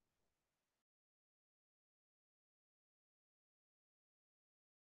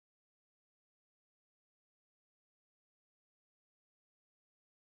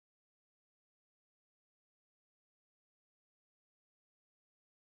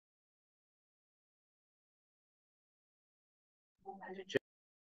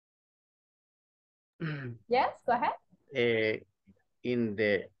 Yes, go ahead. In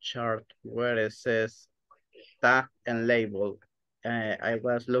the chart where it says tag and label, I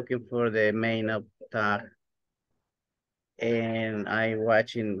was looking for the main of tag, and I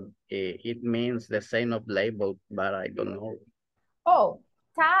watching it means the same of label, but I don't know. Oh,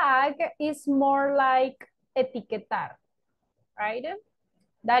 tag is more like etiquetar, right?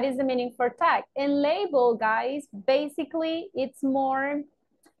 That is the meaning for tag. And label, guys, basically it's more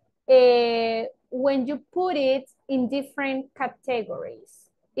when you put it in different categories.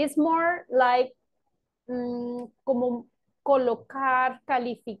 It's more like como colocar,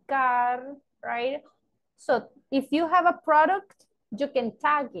 calificar, right? So if you have a product, you can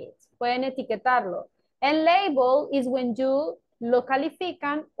tag it, pueden etiquetarlo. And label is when you lo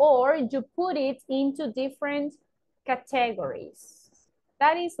califican or you put it into different categories.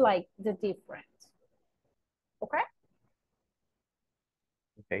 That is like the difference. Okay?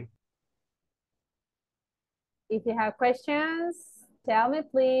 Okay. If you have questions, tell me,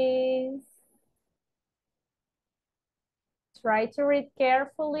 please. Try to read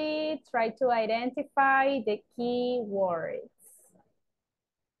carefully. Try to identify the key words.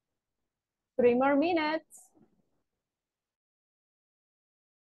 3 more minutes.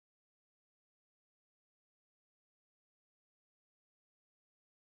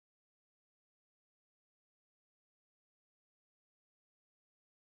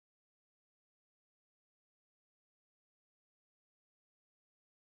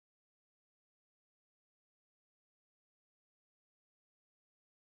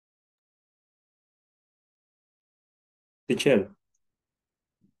 Teacher,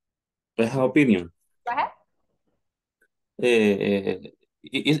 I have opinion. Go ahead.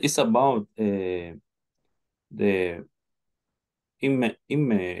 It's about the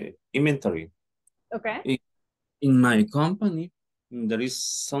inventory. Okay. In my company, there is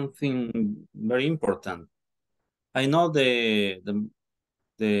something very important. I know that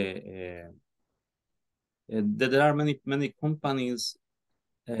there are many companies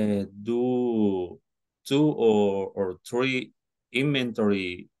do 2 or 3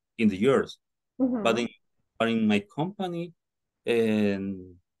 inventory in the years, but in my company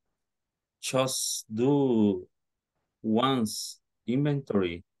just do once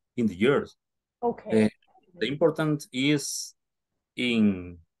inventory in the years. Okay. The important is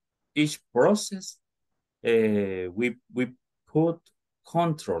in each process we put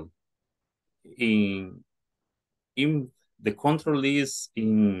control in the control is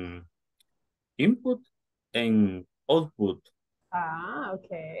in input and output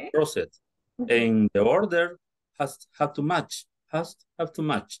Okay. process, and the order have to match. Have to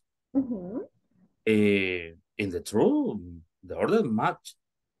match. In the true, the order match.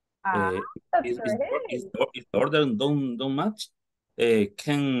 That's great. If the order don't match,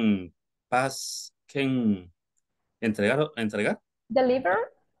 can pass, can entregar,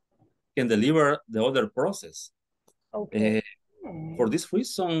 Deliver? can deliver the other process. Okay. For this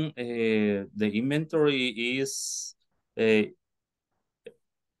reason, the inventory is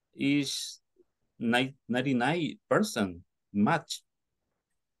 99% match.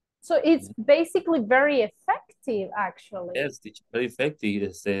 So it's basically very effective, actually. Yes, it's very effective.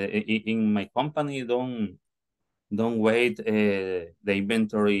 It's, in my company, don't wait the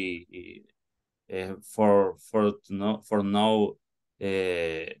inventory for no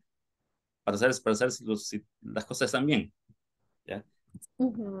para hacer si las cosas están bien. Yeah.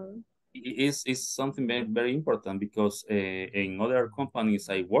 It's something very important because in other companies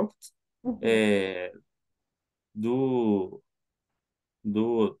I worked, do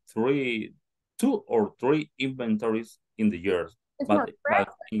 2 or 3 inventories in the year, but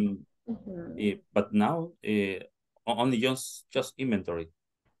now only just inventory.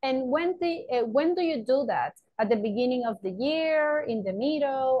 And when do you do that? At the beginning of the year, in the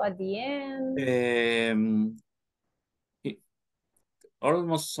middle, at the end?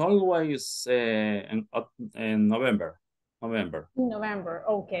 Almost always in November. In November,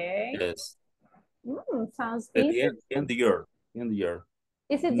 okay. Yes. Sounds At easy. the end of the year.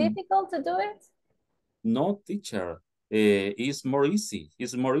 Is it difficult to do it? No, teacher. It's more easy.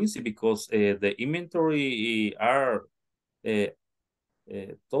 It's more easy because the inventory are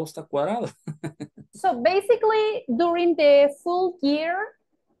todo está cuadrado. So basically, during the full year,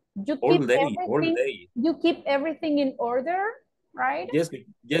 you All keep day. You keep everything in order, right? Yes,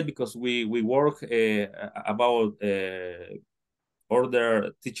 because we work about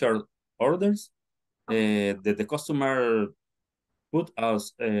teacher orders. The customer put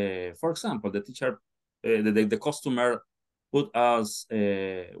us, for example, the teacher, the customer put us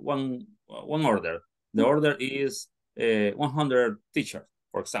one order. The order is 100 t-shirts,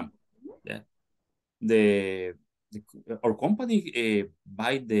 for example. Yeah. Our company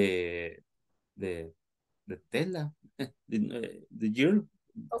buy the tela, the year,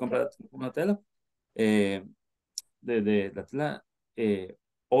 compra una tela, la tela,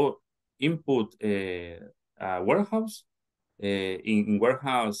 or input a warehouse. In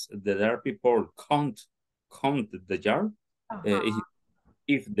warehouse, there are people count the yard.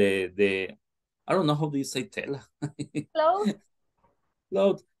 If the I don't know how do you say tela. Clothes.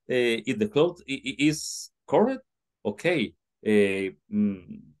 Cloth. If the cloth is correct, okay.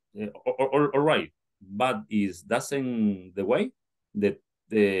 All right, but is doesn't the way that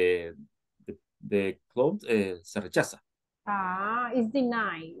the cloth se rechaza. Is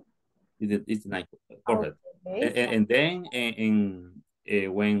denied. It's denied, correct. Okay. And then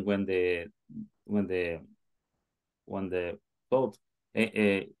when the cloth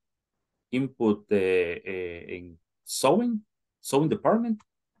input in sewing department,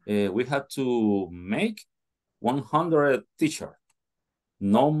 we had to make 100 t-shirts.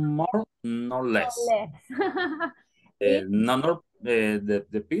 No more, no less. No,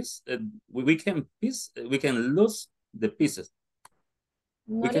 the piece, we can lose the pieces.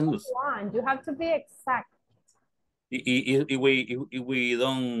 Not we can even lose. one. You have to be exact. If we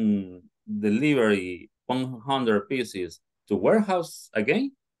don't deliver 100 pieces to warehouse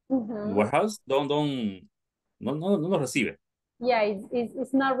again, warehouse no recibe. Yeah,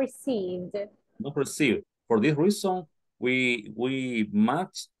 it's not received. Not received. For this reason, we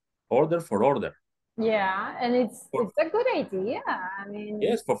match order for order. Yeah, and it's a good idea. I mean,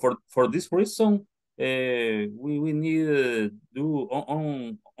 yes, for this reason, we need to do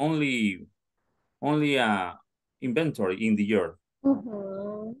only inventory in the year.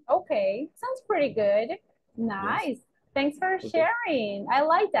 Okay, sounds pretty good. Nice. Yes. Thanks for sharing. I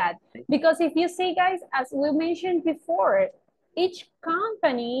like that. Because if you see, guys, as we mentioned before, each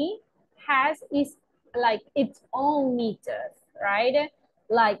company has its own method, right?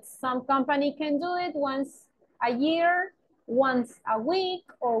 Like some company can do it once a year, once a week,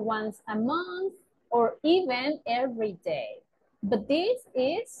 or once a month, or even every day. But this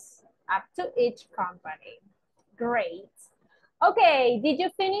is up to each company. Great. Okay, did you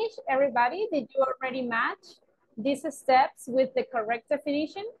finish, everybody? Did you already match these steps with the correct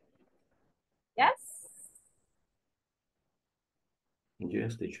definition? Yes?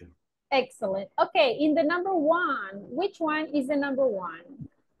 Yes, teacher. Excellent. Okay, in the number one, which one is the number one?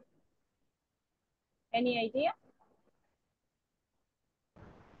 Any idea?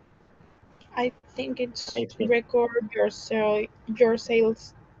 I think it's record your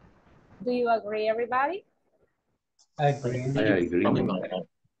sales. Do you agree, everybody? I agree. I agree.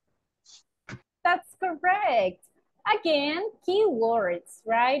 That's correct. Again, keywords,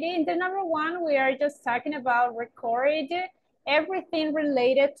 right? In the number one, we are just talking about record everything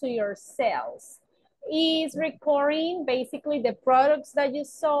related to your sales. Is recording basically the products that you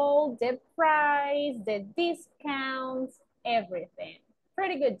sold, the price, the discounts, everything.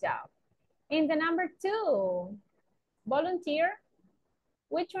 Pretty good job. In the number two, volunteer,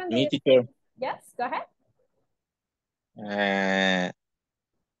 which one do you think? Yes, go ahead.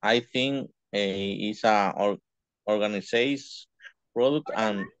 I think it's a organized product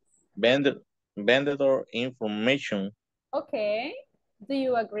and vendor information. Okay. Do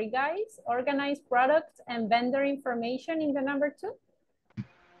you agree, guys? Organized products and vendor information in the number two?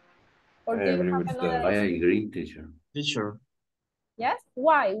 Or do you have another? I agree, teacher. Teacher. Yes?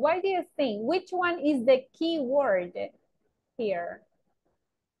 Why? Why do you think? Which one is the key word here?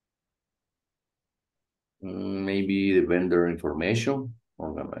 Maybe the vendor information,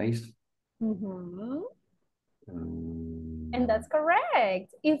 organized. And that's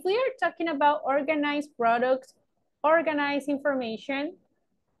correct. If we are talking about organized products, organized information,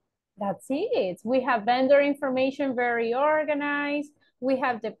 that's it. We have vendor information very organized. We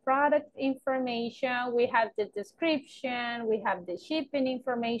have the product information. We have the description. We have the shipping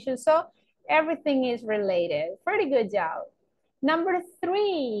information. So everything is related. Pretty good job. Number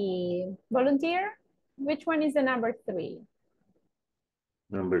three, volunteer. Which one is the number three?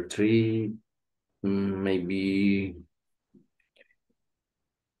 Number three, maybe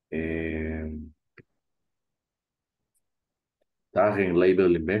tag and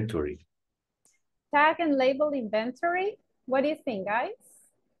label inventory. Tag and label inventory. What do you think, guys?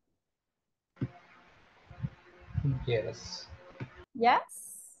 Yes. Yes?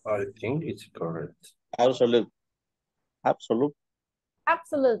 I think it's correct. Absolutely.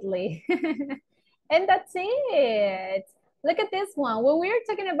 Absolutely. And that's it. Look at this one. When we're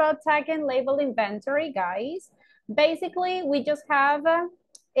talking about tag and label inventory, guys, basically we just have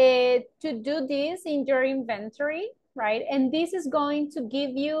to do this in your inventory. right? And this is going to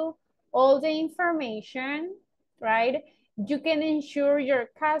give you all the information, right? You can ensure your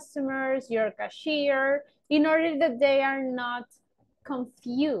customers, your cashier, in order that they are not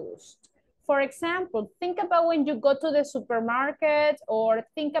confused. For example, think about when you go to the supermarket, or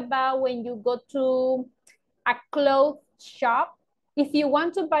think about when you go to a clothes shop. If you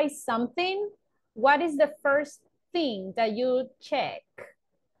want to buy something, what is the first thing that you check?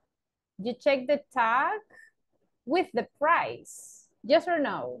 You check the tag with the price. Yes or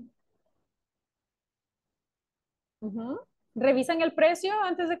no? ¿Revisan el precio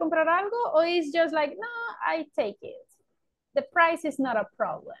antes de comprar algo? Or it's just like, no, I take it. The price is not a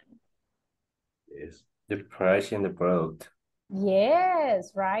problem. Yes, the price in the product.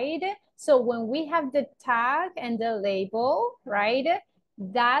 Yes, right? So when we have the tag and the label, right,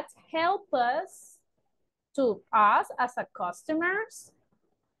 that help us as a customers,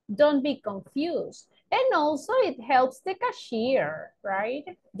 don't be confused. And also it helps the cashier, right?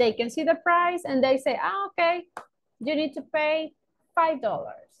 They can see the price and they say, okay, you need to pay $5.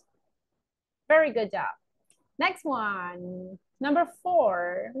 Very good job. Next one, number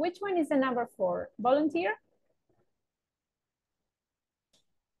 4. Which one is the number 4? Volunteer?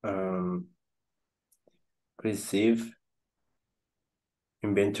 Receive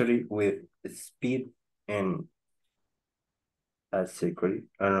inventory with speed and security.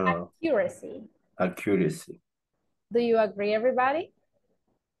 I don't know. Accuracy. Accuracy. Do you agree, everybody?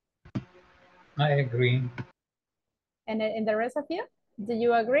 I agree. And the rest of you? Do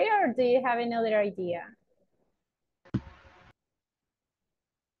you agree, or do you have another idea?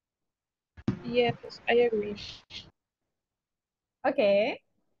 Yes, I agree. Okay.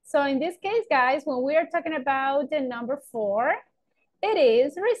 So in this case, guys, when we are talking about the number 4, it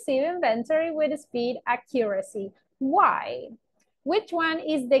is receive inventory with speed, accuracy. Why? Which one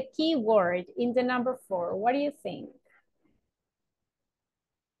is the key word in the number 4? What do you think?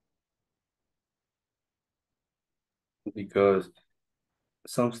 Because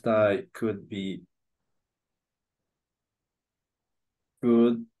sometimes could be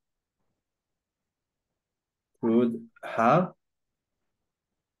could have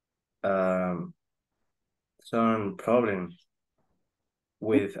some problems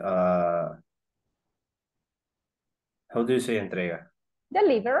with how do you say entrega?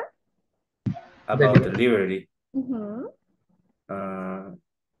 Deliver. About delivery.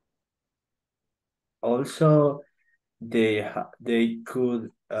 Also, they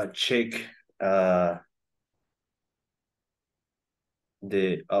could check the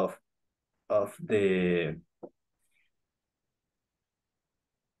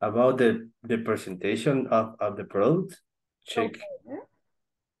about the presentation of the product. Check. Okay.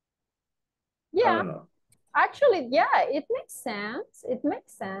 Yeah. I don't know. Actually, yeah, it makes sense. It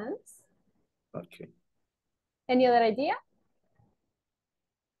makes sense. Okay. Any other idea?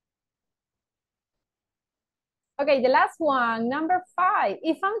 Okay, the last one, number 5.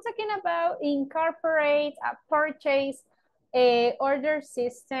 If I'm talking about incorporate a purchase order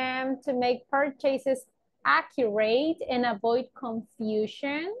system to make purchases accurate and avoid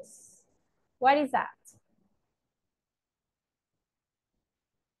confusions, what is that?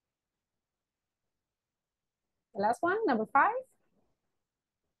 The last one, number 5.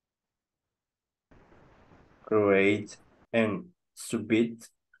 Create and submit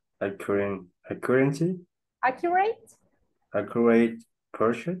accuracy. Accurate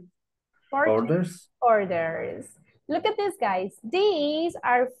purchase orders. Look at this, guys. These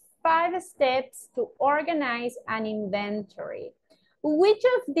are 5 steps to organize an inventory. Which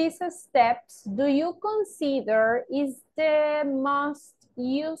of these steps do you consider is the most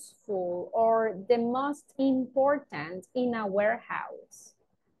useful or the most important in a warehouse?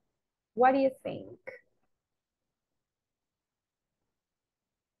 What do you think?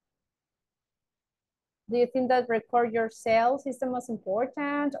 Do you think that record your sales is the most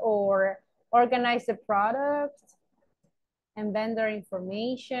important, or organize the product and vendor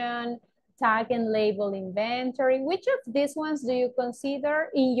information, tag and label inventory? Which of these ones do you consider,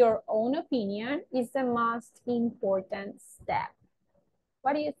 in your own opinion, is the most important step?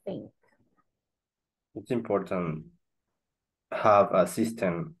 What do you think? It's important have a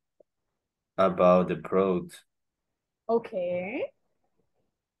system about the product. Okay.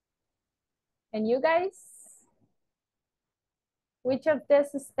 And you guys? Which of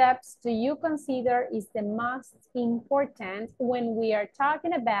these steps do you consider is the most important when we are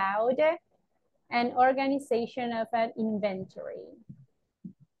talking about an organization of an inventory?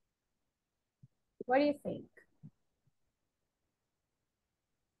 What do you think?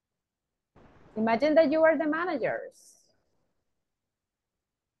 Imagine that you are the managers.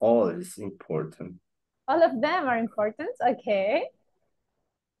 All is important. All of them are important. Okay.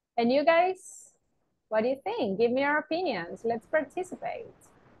 And you guys, what do you think? Give me your opinions. Let's participate.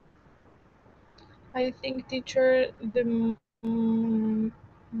 I think, teacher,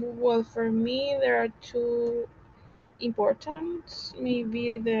 well, for me, there are two important.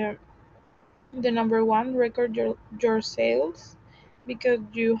 Maybe the number one, record your sales, because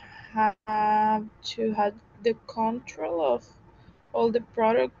you have to have the control of all the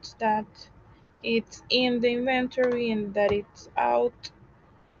products that it's in the inventory and that it's out.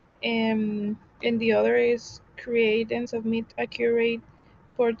 And the other is create and submit accurate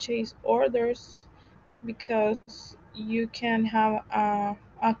purchase orders, because you can have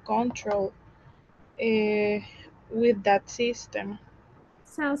a control with that system.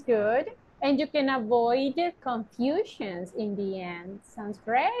 Sounds good. And you can avoid confusions in the end. Sounds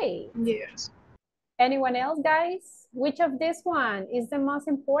great. Yes. Anyone else, guys? Which of this one is the most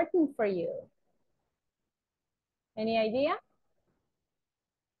important for you? Any idea?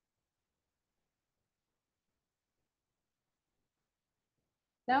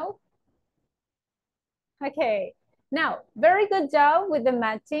 No? Okay. Now, very good job with the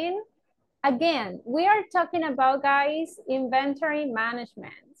matching. Again, we are talking about, guys, inventory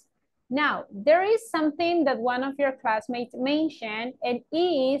management. Now, there is something that one of your classmates mentioned, and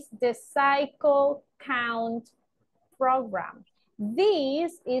is the cycle count program.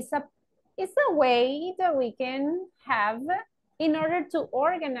 This is a way that we can have in order to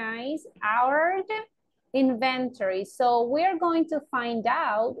organize our inventory. So we're going to find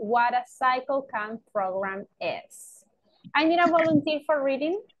out what a cycle count program is. I need a volunteer for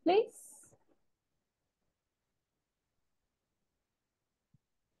reading, please.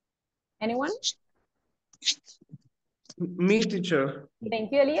 Anyone? Me, teacher.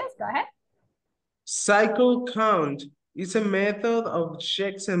 Thank you, Elias. Go ahead. Cycle count is a method of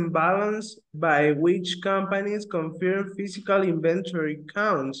checks and balance by which companies confirm physical inventory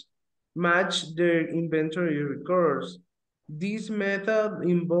counts, match their inventory records. This method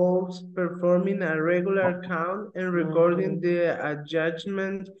involves performing a regular count and recording the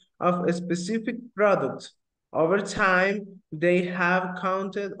adjustment of specific products. Over time, they have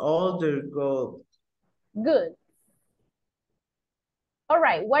counted all their goods. Good. All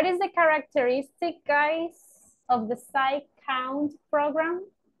right, what is the characteristic, guys, of the cycle count program?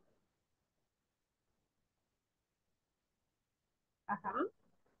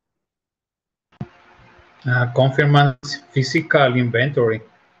 Confirms physical inventory.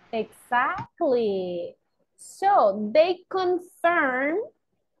 Exactly. So they confirm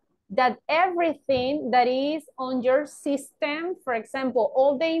that everything that is on your system, for example,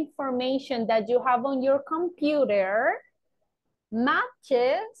 all the information that you have on your computer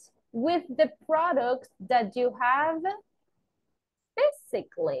matches with the products that you have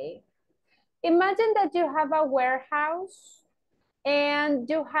physically. Imagine that you have a warehouse and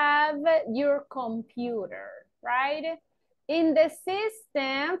you have your computer, right? In the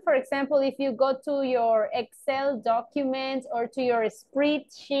system, for example, if you go to your Excel documents or to your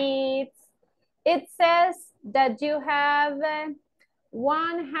spreadsheets, it says that you have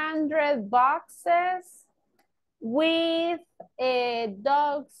 100 boxes with a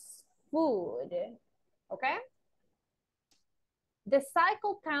dog's food, okay? The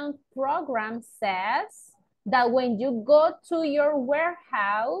cycle count program says that when you go to your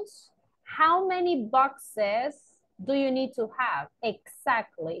warehouse, how many boxes do you need to have?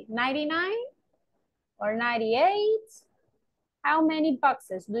 Exactly, 99 or 98? How many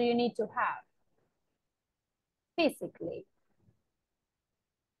boxes do you need to have physically?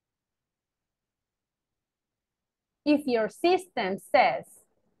 If your system says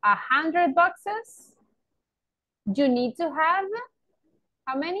 100 boxes, you need to have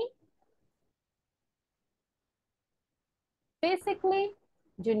how many? Physically,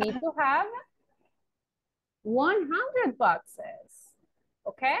 you need to have 100 boxes,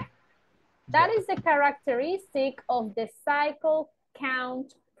 okay? That is the characteristic of the cycle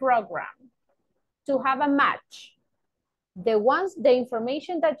count program, to have a match. The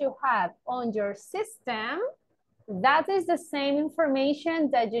information that you have on your system, that is the same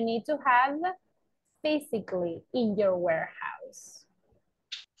information that you need to have physically in your warehouse.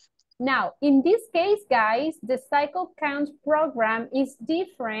 Now, in this case, guys, the cycle count program is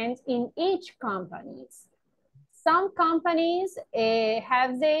different in each company. Some companies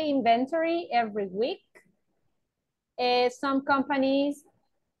have the inventory every week. Some companies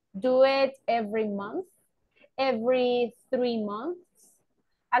do it every month, every 3 months.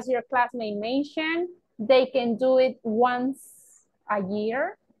 As your classmate mentioned, they can do it once a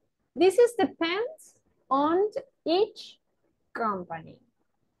year. This depends on each company.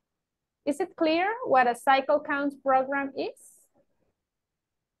 Is it clear what a cycle count program is?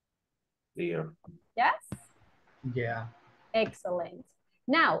 Clear. Yes? Yeah. Excellent.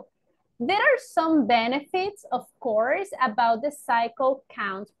 Now, there are some benefits, of course, about the cycle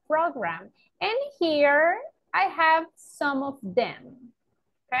count program. And here I have some of them,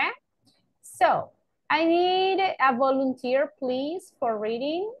 okay? So I need a volunteer, please, for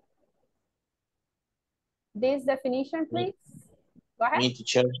reading this definition, please. Go ahead. Me,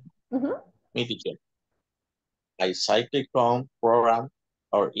 teacher. Mhm. Me, teacher. A cycle count program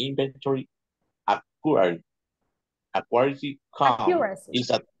or inventory accuracy count Accuracy. is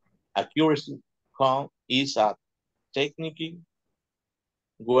a accuracy count is a technique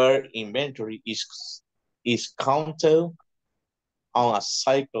where inventory is counted on a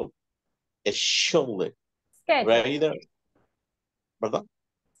cycle schedule rather, pardon?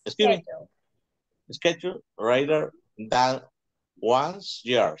 Excuse me, schedule rather than once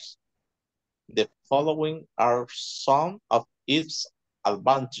years. The following are some of its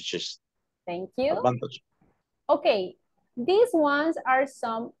advantages. Thank you. Okay, these ones are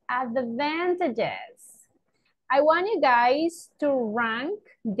some advantages. I want you guys to rank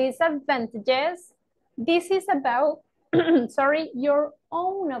these advantages. This is about, sorry, your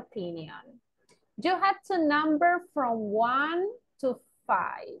own opinion. You have to number from 1 to 5.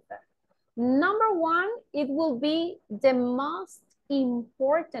 Number 1, it will be the most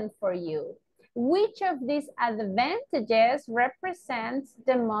important for you. Which of these advantages represents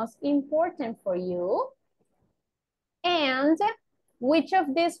the most important for you? And which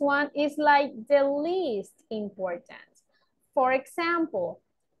of this one is like the least important? For example,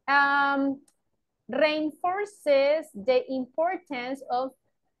 reinforces the importance of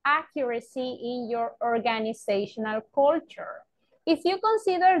accuracy in your organizational culture. If you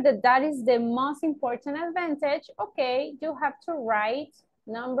consider that that is the most important advantage, okay, you have to write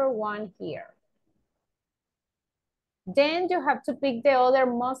number 1 here. Then you have to pick the other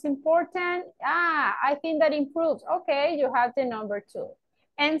most important. I think that improves. Okay, you have the number 2.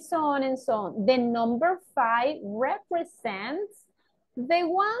 And so on and so on. The number 5 represents the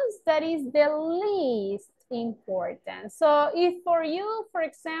ones that is the least important. So if for you, for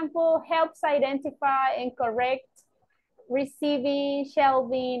example, helps identify and correct receiving,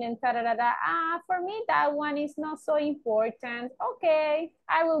 shelving, and ta-da-da-da, for me, that one is not so important. Okay,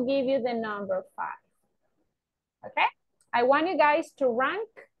 I will give you the number 5. Okay, I want you guys to rank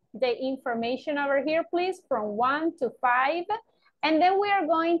the information over here, please, from 1 to 5. And then we are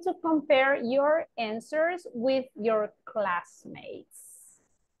going to compare your answers with your classmates.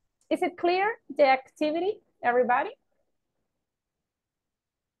 Is it clear, the activity, everybody?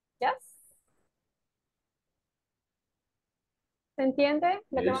 Yes? ¿Se entiende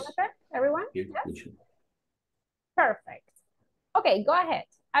lo que van a hacer, everyone? Yes? Perfect. Okay, go ahead.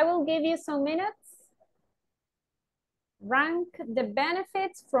 I will give you some minutes. Rank the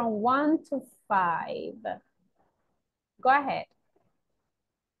benefits from 1 to 5. Go ahead.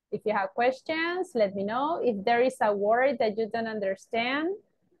 If you have questions, let me know. If there is a word that you don't understand,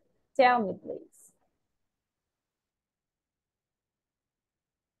 tell me, please.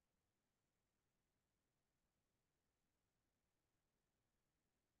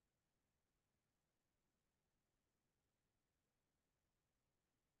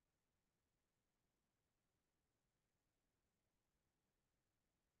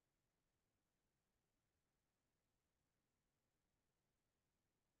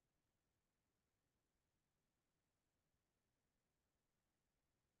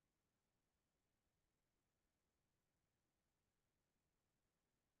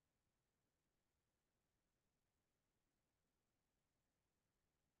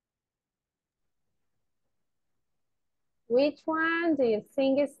 Which one do you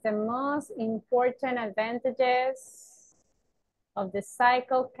think is the most important advantages of the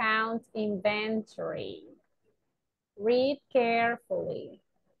cycle count inventory? Read carefully.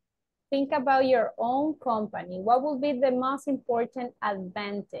 Think about your own company. What will be the most important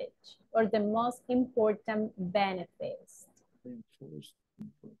advantage or the most important benefits?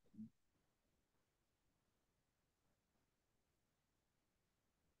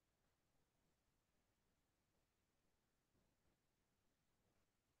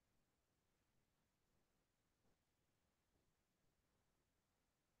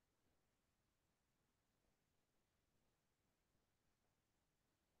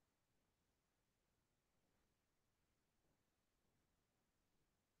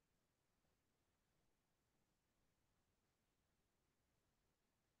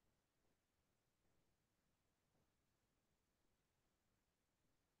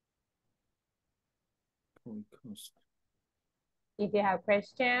 If you have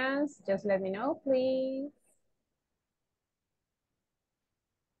questions, just let me know, please.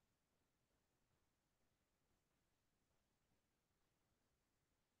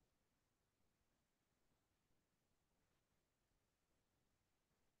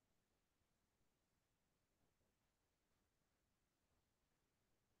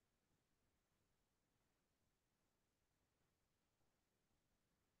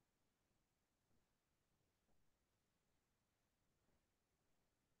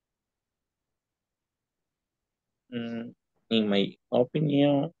 In my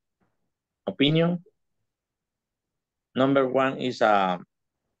opinion, number one is a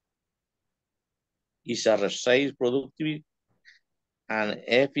sales productivity and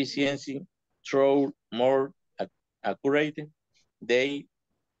efficiency through more accurate data,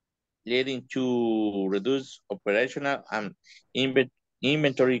 leading to reduce operational and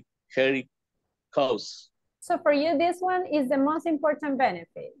inventory carry costs. So for you, this one is the most important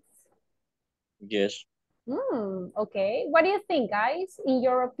benefit. Yes. Okay. What do you think, guys? In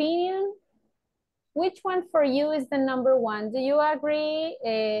your opinion, which one for you is the number one? Do you agree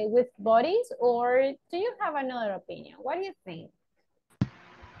with bodies, or do you have another opinion? What do you think?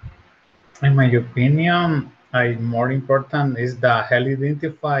 In my opinion, more important is the help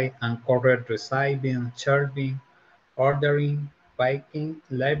identify and correct receiving, serving, ordering, packing,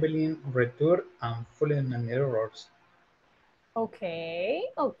 labeling, return, and fulfillment errors. Okay,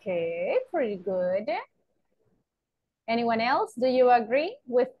 pretty good. Anyone else? Do you agree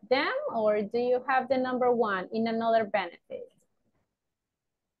with them, or do you have the number one in another benefit?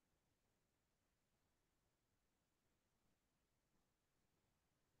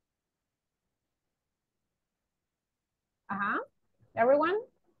 Everyone?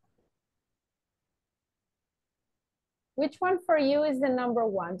 Which one for you is the number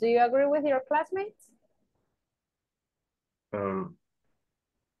one? Do you agree with your classmates?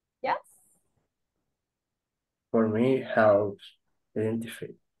 Yes? For me, helps identify.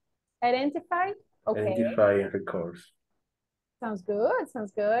 Identify? Okay. Identify and records. Sounds good,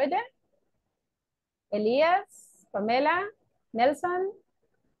 sounds good. Elias, Pamela, Nelson,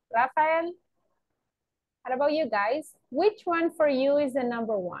 Rafael. How about you guys? Which one for you is the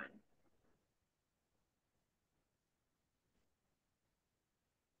number one?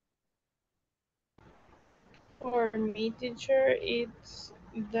 For me, teacher, it's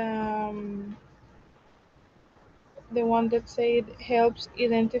the one that said helps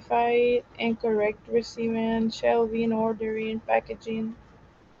identify and correct receiving, shelving, ordering, packaging,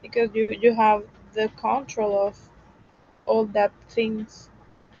 because you have the control of all that things.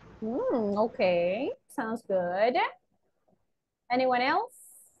 Okay, sounds good. Anyone else?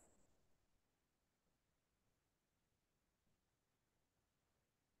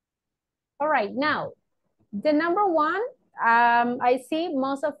 All right, now, the number one, I see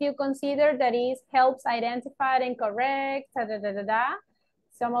most of you consider that is helps identify and correct,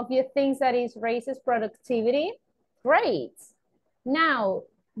 Some of you think that is raises productivity. Great. Now,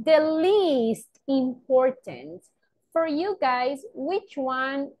 the least important for you guys, which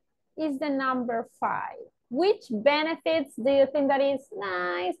one is the number five? Which benefits do you think that is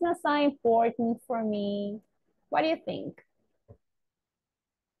nice, not so important for me? What do you think?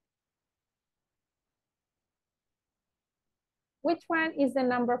 Which one is the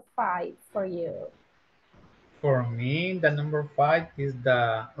number five for you? For me, the number five is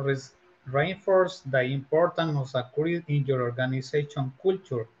the reinforce the importance of security in your organization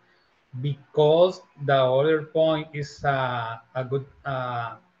culture, because the other point is a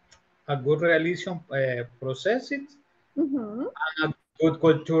good relation processes and a good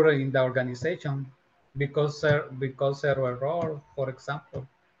culture in the organization, because error, for example.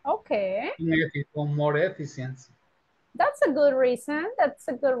 Okay. More efficiency. That's a good reason. That's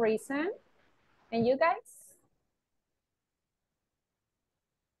a good reason. And you guys?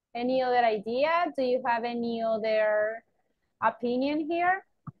 Any other idea? Do you have any other opinion here?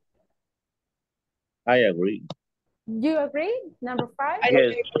 I agree. You agree? Number five?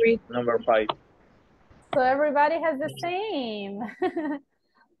 Yes, agree. Number five. So everybody has the same.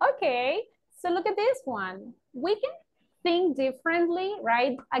 Okay, so look at this one. We can think differently,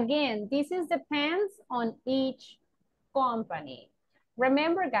 right? Again, this is depends on each company.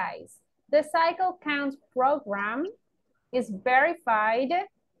 Remember, guys, the cycle counts program is verified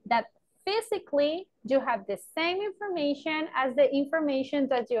that physically you have the same information as the information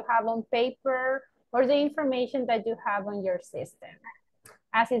that you have on paper or the information that you have on your system.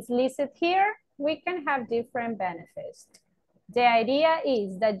 As it's listed here, we can have different benefits. The idea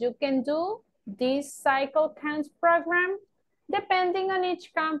is that you can do this cycle counts program depending on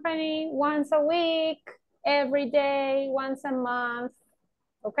each company once a week, every day, once a month,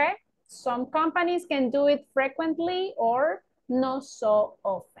 okay? Some companies can do it frequently or not so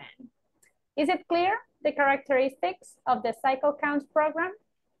often. Is it clear, the characteristics of the cycle count program?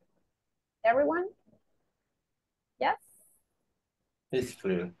 Everyone? Yes? It's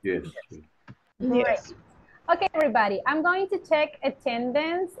clear. Yes. Great. Yes. Okay, everybody, I'm going to check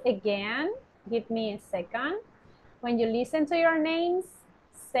attendance again. Give me a second. When you listen to your names,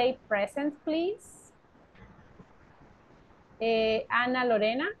 say present, please. Ana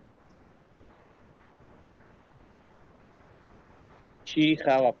Lorena. She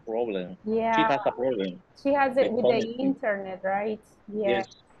have a problem. Yeah. She has a problem. She has it The with the connection. internet, right? Yes,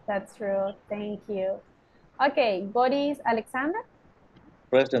 Yes. that's true. Thank you. Okay, Boris Alexander.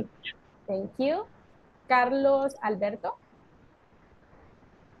 Present. Thank you. Carlos Alberto.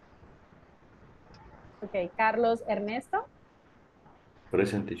 Okay, Carlos Ernesto.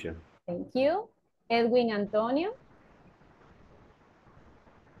 Present, teacher. Thank you. Edwin Antonio.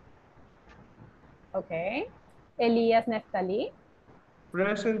 Okay. Elias Neftali.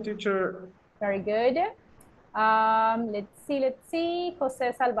 Present, teacher. Very good. Let's see.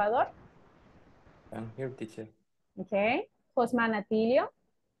 Jose Salvador. I'm here, teacher. Okay. Josman Atilio.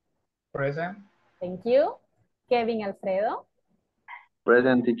 Present. Thank you. Kevin Alfredo.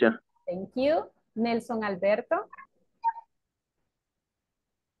 Present, teacher. Thank you. Nelson Alberto.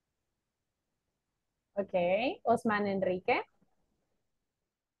 Okay. Osman Enrique.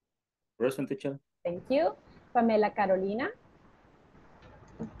 Present, teacher. Thank you. Pamela Carolina.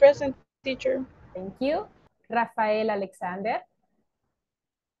 Present, teacher. Thank you. Rafael Alexander.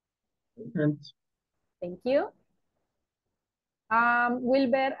 Present. Thank you.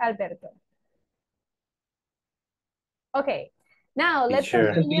 Wilber Alberto. Okay. Now let's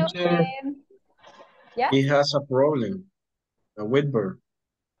Teacher. continue. Teacher. Yeah. He has a problem. A Whitburn.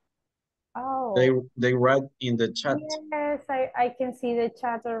 Oh. They write in the chat. Yes, I can see the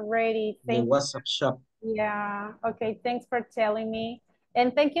chat already. The Thank WhatsApp shop. Yeah. Okay. Thanks for telling me.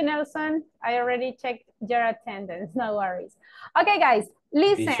 And thank you, Nelson. I already checked your attendance. No worries. Okay, guys,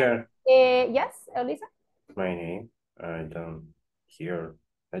 listen. Teacher. Yes, Elisa? My name. I don't hear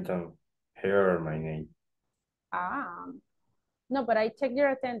my name. No, but I checked your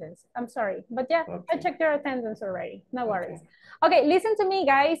attendance. I'm sorry. But yeah, I Okay. checked your attendance already. No worries. Okay. Okay, listen to me,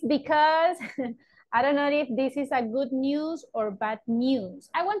 guys, because I don't know if this is a good news or bad news.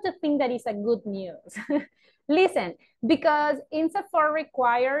 I want to think that it's a good news. Listen, because ISSSS 4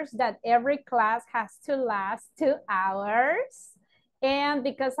 requires that every class has to last 2 hours. And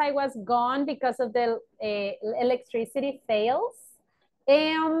because I was gone because of the electricity fails.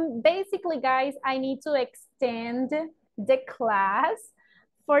 And basically, guys, I need to extend the class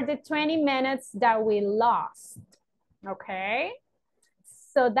for the 20 minutes that we lost, okay?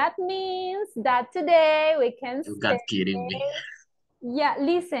 So that means that today we can You got kidding me. Yeah,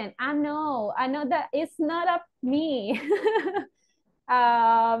 listen, I know that it's not up me.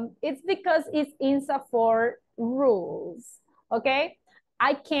 It's because it's ISSSS 4 rules, okay?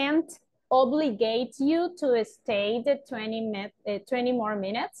 I can't obligate you to stay the 20 more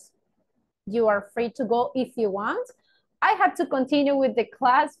minutes. You are free to go if you want. I had to continue with the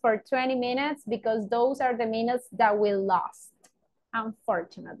class for 20 minutes because those are the minutes that we lost,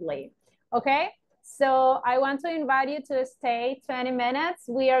 unfortunately, okay? So I want to invite you to stay 20 minutes.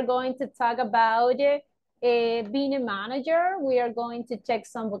 We are going to talk about being a manager. We are going to check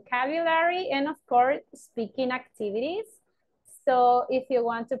some vocabulary and of course, speaking activities. So if you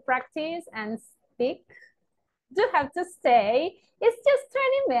want to practice and speak, you have to stay. It's just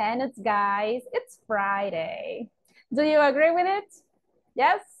 20 minutes, guys. It's Friday. Do you agree with it?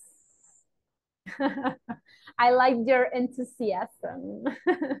 Yes? I like your enthusiasm.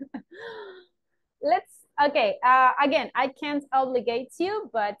 Okay, again, I can't obligate you,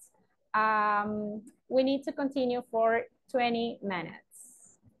 but we need to continue for 20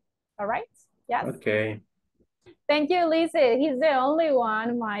 minutes. All right? Yes? Okay. Thank you, Lisa. He's the only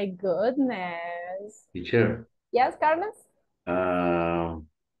one. My goodness. Teacher. Yes, Carlos?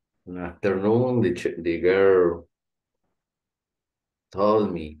 Afternoon, the girl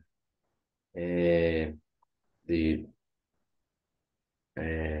told me there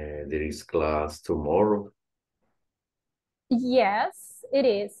is class tomorrow. Yes, it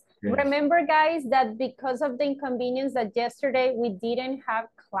is. Yes. Remember, guys, that because of the inconvenience that yesterday we didn't have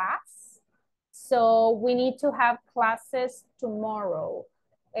class, so we need to have classes tomorrow.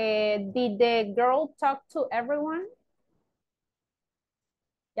 Did the girl talk to everyone?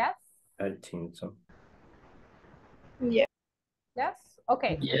 Yes? I think so. Yeah. Yes?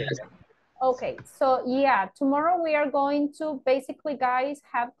 Okay. Yes. Okay, so yeah, tomorrow we are going to basically, guys,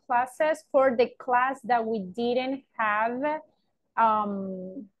 have classes for the class that we didn't have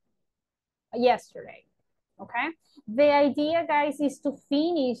yesterday, okay? The idea, guys, is to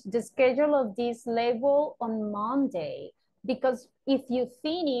finish the schedule of this level on Monday, because if you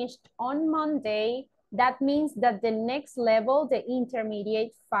finished on Monday, that means that the next level, the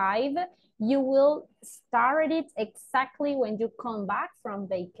intermediate 5, you will start it exactly when you come back from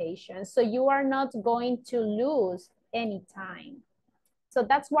vacation. So you are not going to lose any time. So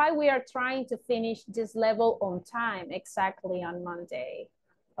that's why we are trying to finish this level on time, exactly on Monday.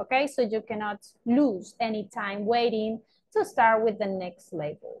 Okay, so you cannot lose any time waiting to start with the next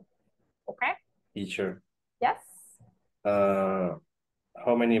level. Okay? Teacher. Yes?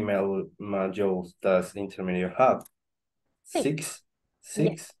 How many modules does intermediate have? Six?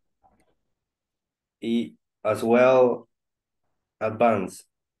 Yes. As well, advanced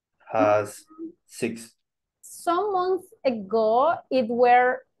has 6. Some months ago, it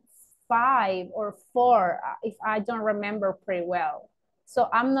were 5 or 4, if I don't remember pretty well. So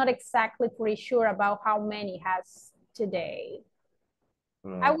I'm not exactly pretty sure about how many has today.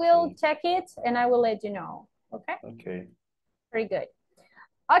 Okay. I will check it and I will let you know. Okay? Okay. Very good.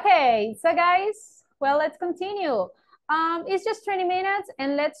 Okay, so guys, well, let's continue. It's just 20 minutes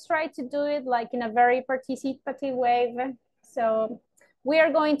and let's try to do it like in a very participative way. So we are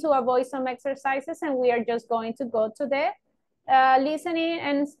going to avoid some exercises and we are just going to go to the listening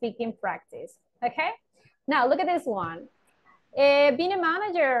and speaking practice. Okay, now look at this one. Being a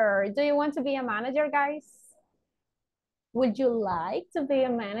manager, do you want to be a manager, guys? Would you like to be a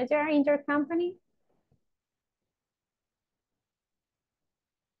manager in your company?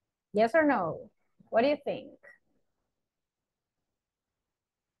 Yes or no? What do you think?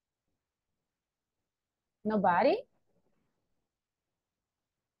 Nobody?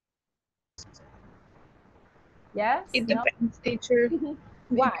 Yes? It No? depends, teacher,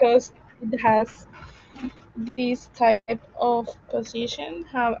 Why? because it has this type of position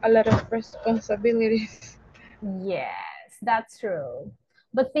have a lot of responsibilities. Yes, that's true.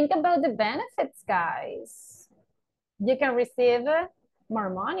 But think about the benefits, guys. You can receive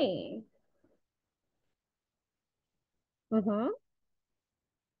more money.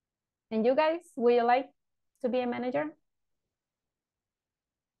 And you guys, would you like to be a manager?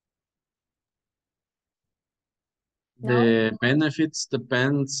 The benefits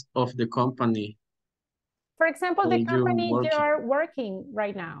depends of the company. For example, the company you working. are working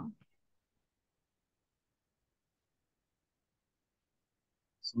right now.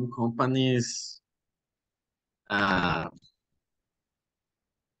 Some companies don't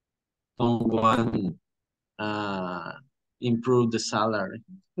want improve the salary.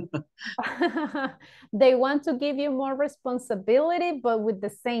 They want to give you more responsibility, but with the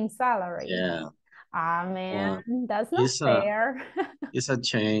same salary. Yeah. Ah, man, that's not fair. It's a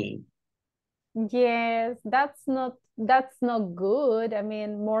change. Yes, that's not good. I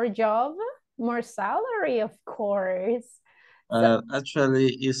mean, more job, more salary, of course. So,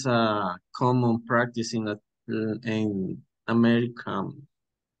 Actually, it's a common practice in America.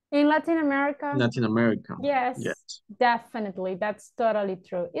 in Latin America? Latin America. Yes, definitely. That's totally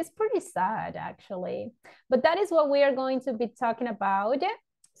true. It's pretty sad, actually. But that is what we are going to be talking about.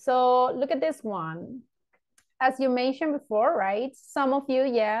 So look at this one. As you mentioned before, right? Some of you,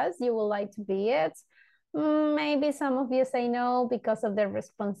 yes, you would like to be it. Maybe some of you say no because of the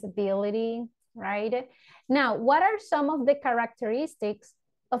responsibility, right? Now, what are some of the characteristics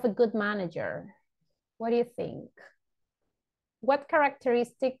of a good manager? What do you think? What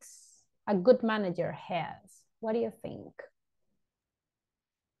characteristics a good manager has? What do you think?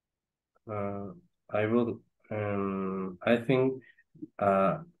 I think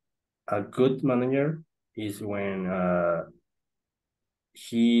a good manager is when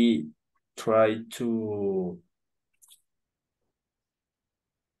he tried to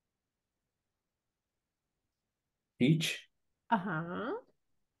teach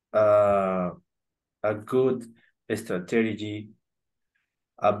a good strategy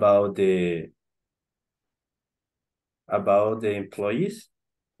about the employees.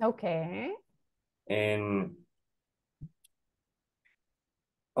 Okay. And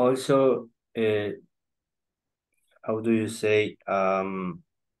also, how do you say,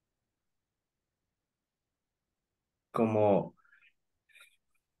 como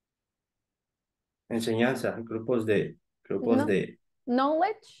enseñanza, grupos de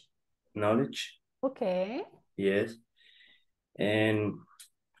knowledge. Okay. Yes. And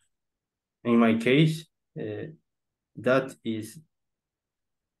in my case, that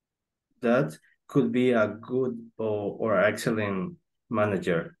could be a good or excellent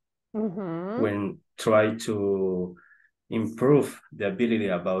manager. when try to improve the ability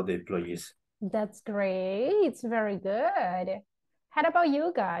about the employees. That's great. It's very good. How about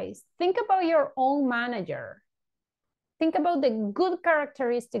you guys? Think about your own manager. Think about the good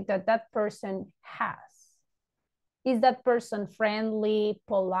characteristic that that person has. Is that person friendly,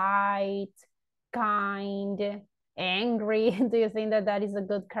 polite, kind, angry? Do you think that that is a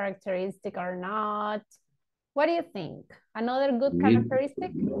good characteristic or not? What do you think? Another good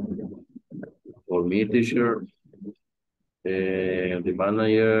characteristic? For me, teacher, the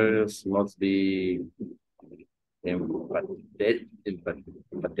managers must be empathetic,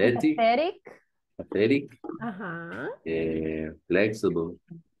 Empathetic? flexible.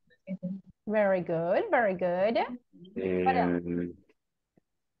 Very good, very good. What else?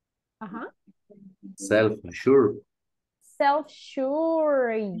 Self-assured.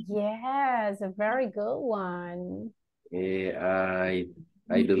 Self-sure, yes, a very good one. I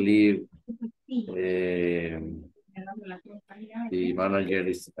believe the manager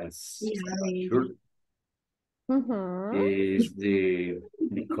is assured. Is the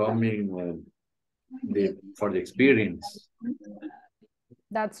becoming for the experience.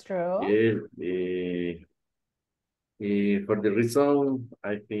 That's true. For the reason,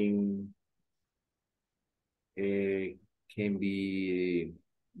 I think can be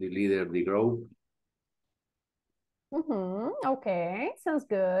the leader of the group. Okay, sounds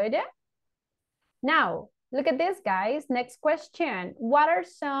good. Now, look at this, guys. Next question. What are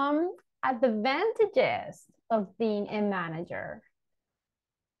some advantages of being a manager?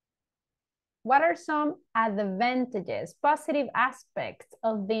 What are some advantages, positive aspects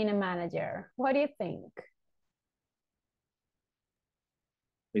of being a manager? What do you think?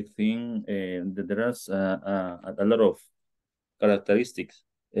 I think that there is a lot of characteristics.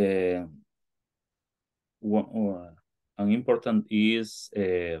 One important is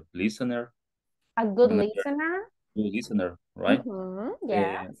a listener. A good listener? Good listener, right?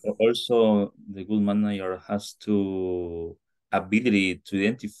 Yes. Also, the good manager has to ability to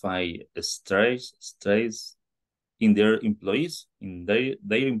identify stress in their employees,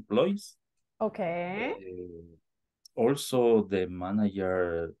 their employees. Okay. Also, the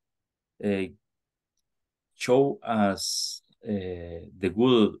manager show us the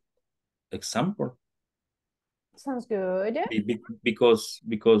good example. Sounds good. Because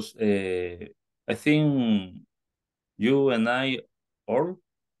I think you and I all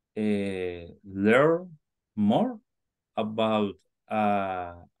learn more about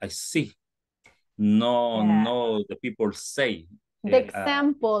I see, no the people say. The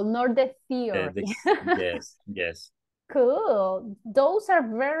example, not the theory. Yes. Cool. Those are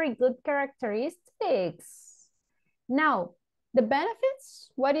very good characteristics. Now, the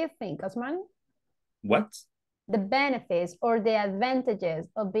benefits, what do you think, Osman? What? The benefits or the advantages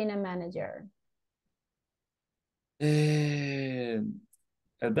of being a manager.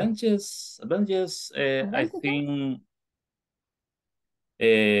 Advantages. I think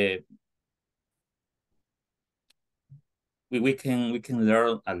we can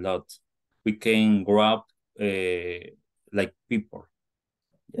learn a lot. We can grow up like people.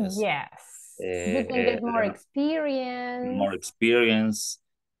 Yes. You can get more experience. More experience.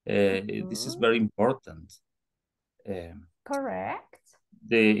 This is very important. Correct.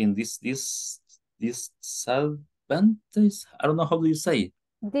 In this disadvantages, I don't know how do you say.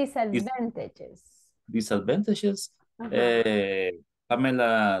 Disadvantages. Disadvantages.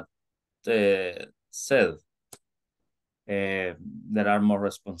 Pamela said there are more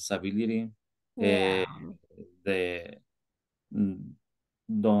responsibility. Yeah.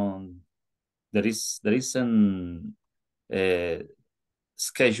 There isn't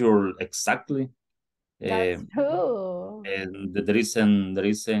schedule exactly. That's true. And there isn't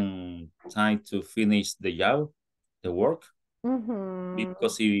time to finish the job, the work.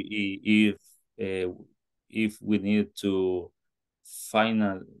 Because if we need to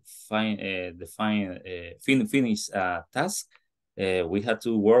finish a task, we have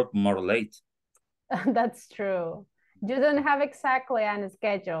to work more late. That's true. You don't have exactly on a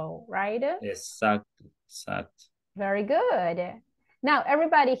schedule, right? Exact. Very good. Now,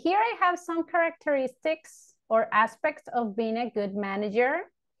 everybody, here I have some characteristics or aspects of being a good manager.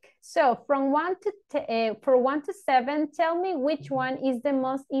 So from 1 to 7, tell me which one is the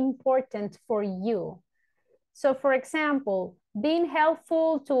most important for you. So for example, being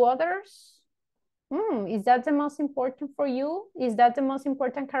helpful to others. Is that the most important for you? Is that the most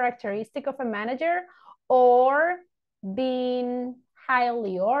important characteristic of a manager? Or being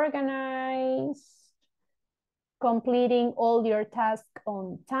highly organized, completing all your tasks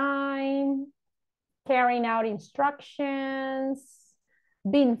on time, carrying out instructions,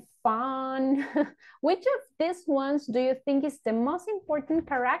 being fun. Which of these ones do you think is the most important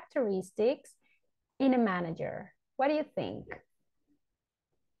characteristics in a manager? What do you think?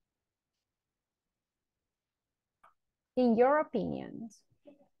 In your opinions?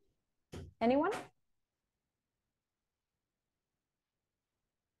 Anyone?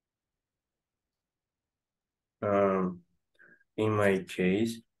 In my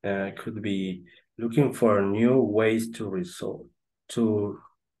case, could be looking for new ways to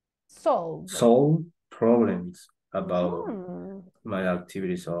solve problems about my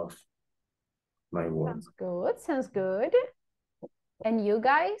activities of my work. Sounds good, sounds good. And you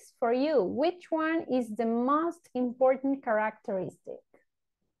guys, for you, which one is the most important characteristic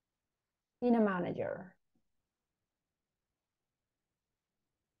in a manager?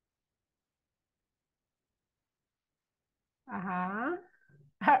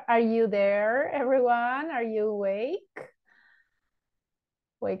 Are you there, everyone? Are you awake?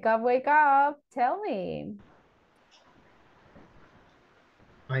 Wake up, tell me.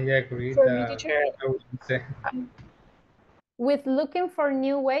 I agree For that me, teacher, I would say With looking for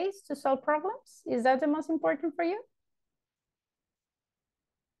new ways to solve problems? Is that the most important for you?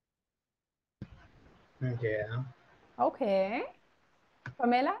 yeah. Okay.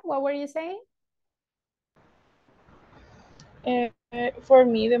 Pamela, what were you saying? for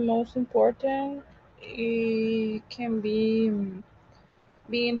me, the most important can be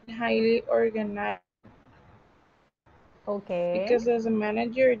being highly organized. Okay. Because as a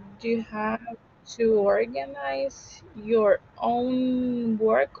manager, you have to organize your own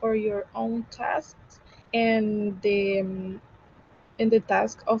work or your own tasks and the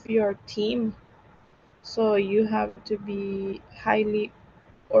task of your team. So you have to be highly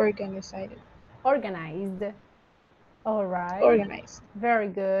organized. Organized. All right. Organized. Very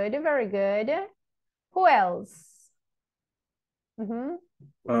good, very good. Who else? As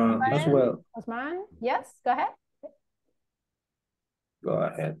well. Osman, yes, go ahead. Go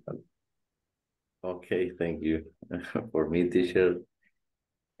ahead. Okay, thank you. For me, teacher,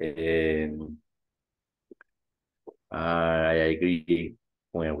 I agree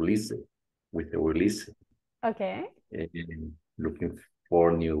with Ulysses. Okay. Looking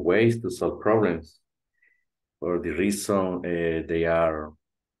for new ways to solve problems. For the reason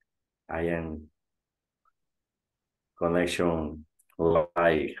I am connection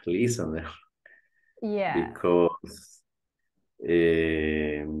like listener. Yeah. Because,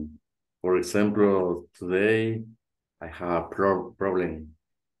 for example, today I have a problem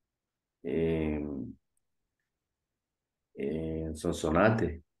in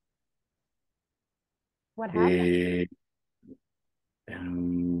Sonsonate. What happened?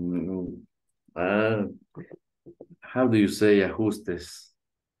 How do you say ajustes?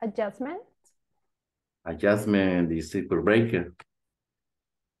 Adjustment? Adjustment, the circuit breaker.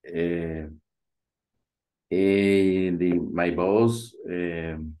 My boss,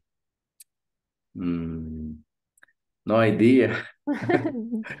 no idea.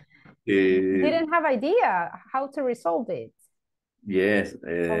 Didn't have idea how to resolve it. Yes,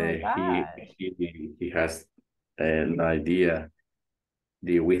 Oh my gosh. he has an idea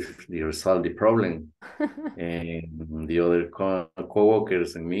the resolve the problem, and the other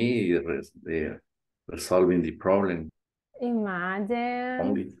co-workers and me they resolving the problem. Imagine.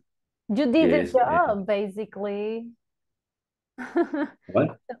 Only. You did Yes, the job, basically.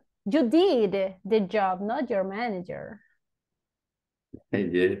 What? You did the job, not your manager.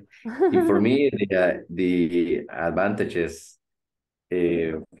 Yeah. And for me, the advantages,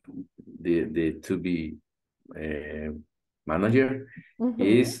 the to be manager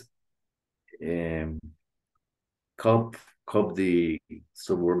is cop the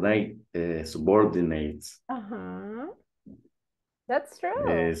subordinates. That's true.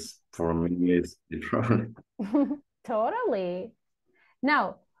 Yes, for me, it's the problem. Totally.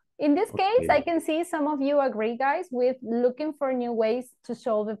 Now, in this case, I can see some of you agree, guys, with looking for new ways to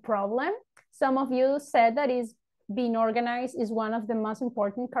solve a problem. Some of you said that is being organized is one of the most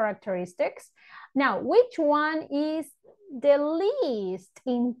important characteristics. Now, which one is the least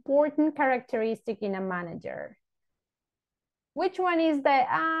important characteristic in a manager? Which one is the,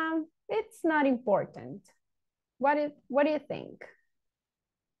 it's not important? What do you think?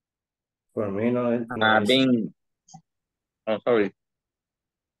 For me, no. Oh, sorry.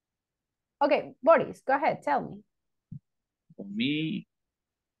 Okay, Boris, go ahead, tell me. For me,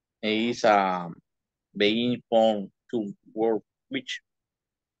 is being fun to work with.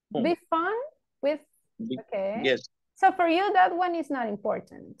 Be fun with, okay. Yes. So for you, that one is not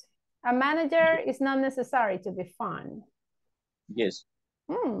important. A manager is not necessary to be fun. Yes.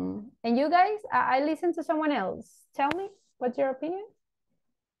 And you guys, I listen to someone else. Tell me, what's your opinion?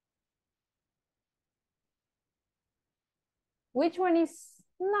 Which one is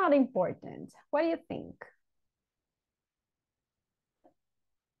not important? What do you think?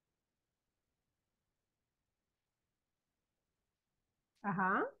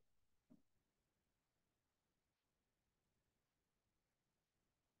 Uh-huh.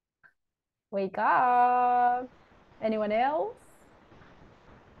 Wake up. Anyone else?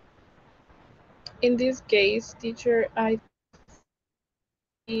 In this case, teacher, I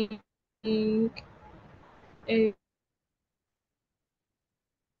think eh, eh,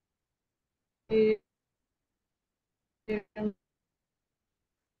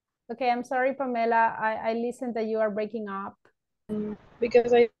 Okay, I'm sorry, Pamela. I listened that you are breaking up.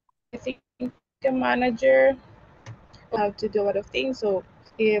 because I think a manager have to do a lot of things. So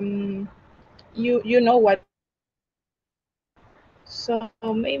you know what. So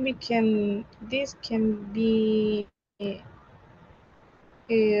maybe this can be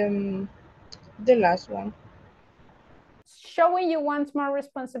the last one. Showing you want more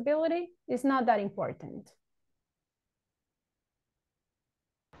responsibility is not that important.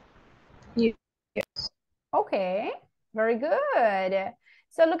 Yes. Okay, very good.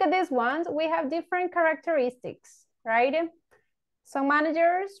 So look at these ones. We have different characteristics, right? Some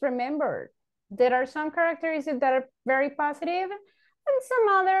managers, remember, there are some characteristics that are very positive and some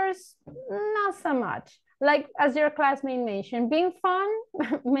others not so much. Like as your classmate mentioned, being fun,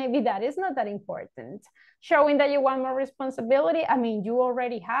 maybe that is not that important. Showing that you want more responsibility, I mean, you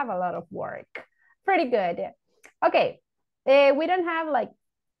already have a lot of work. Pretty good. Okay, we don't have like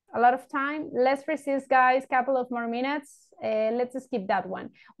a lot of time. Let's resist, guys, couple of more minutes. Let's skip that one.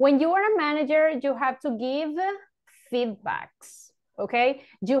 When you are a manager, you have to give feedbacks, okay?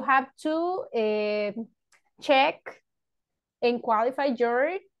 You have to check and qualify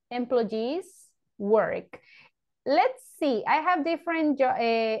your employees' work. Let's see, I have different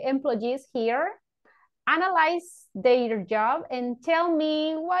employees here. Analyze their job and tell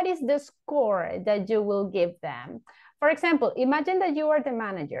me what is the score that you will give them. For example, imagine that you are the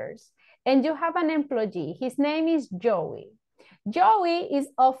managers and you have an employee. His name is Joey. Joey is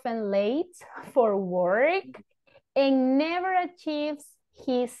often late for work and never achieves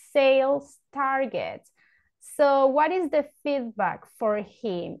his sales target. So what is the feedback for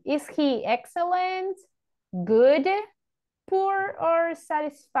him? Is he excellent, good, poor, or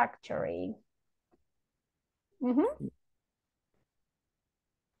satisfactory? Mm-hmm.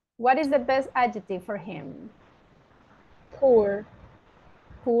 What is the best adjective for him? Poor.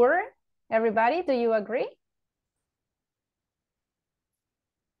 Poor. Everybody, do you agree?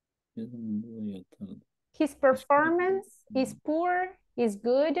 His performance is poor, is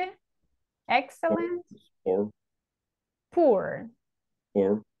good, excellent, Poor. Poor.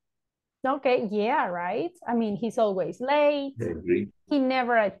 Poor. Okay, yeah, right. I mean, he's always late. I agree. He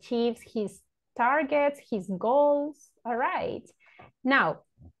never achieves his targets, his goals. All right. Now,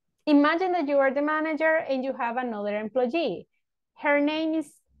 imagine that you are the manager and you have another employee. Her name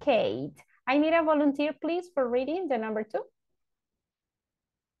is Kate. I need a volunteer, please, for reading the number 2.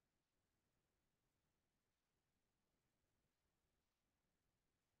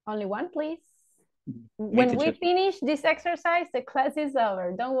 Only one, please. When we finish this exercise, the class is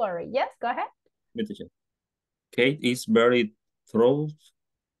over. Don't worry. Yes, go ahead. Kate is very thorough,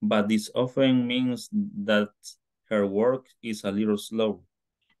 but this often means that her work is a little slow.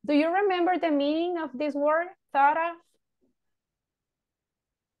 Do you remember the meaning of this word, thought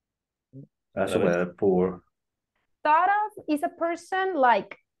of? As well, poor. Thought of is a person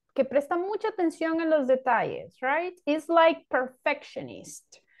like que presta mucha atención en los detalles, right? It's like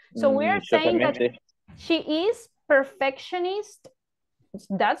perfectionist. So we are saying that she is perfectionist.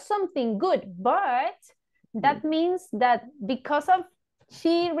 That's something good, but that means that because of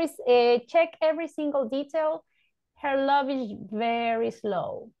she check every single detail, her love is very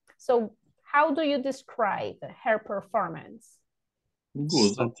slow. So how do you describe her performance?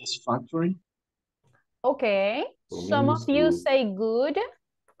 Good. Satisfactory. Okay, some of you say good.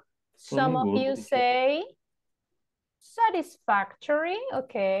 Some of you say satisfactory.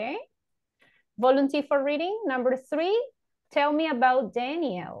 Okay. Volunteer for reading. Number 3, tell me about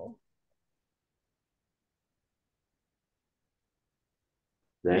Daniel.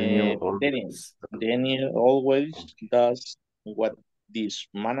 Daniel always does what this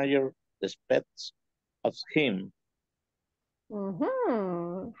manager expects of him.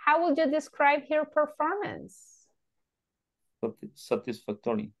 How would you describe her performance?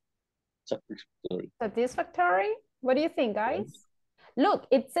 Satisfactory. Satisfactory? What do you think, guys? Yes. Look,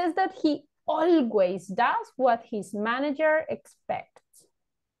 it says that he always does what his manager expects.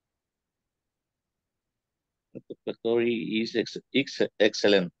 Satisfactory is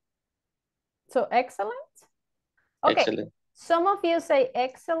excellent. So excellent? Okay. Excellent. Some of you say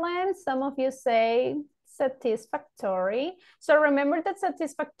excellent, some of you say satisfactory. So remember that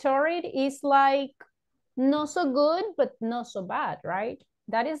satisfactory is like not so good, but not so bad, right?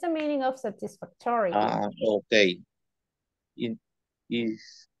 That is the meaning of satisfactory. Okay. It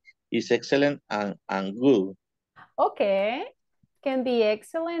is excellent and good. Okay, can be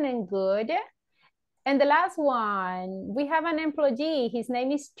excellent and good. And the last one, we have an employee. His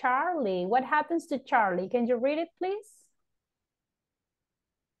name is Charlie. What happens to Charlie? Can you read it, please?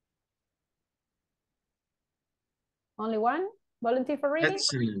 Only one? Volunteer for reading?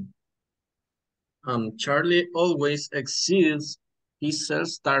 Excellent. Charlie always exceeds his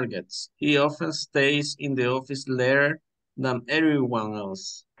sales targets. He often stays in the office later than everyone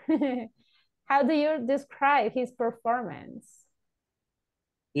else. How do you describe his performance?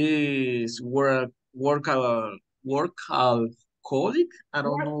 He is workaholic. I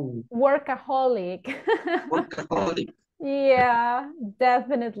don't know. Workaholic. Workaholic. Yeah,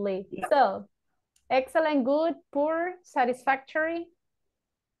 definitely. Yeah. So, excellent, good, poor, satisfactory.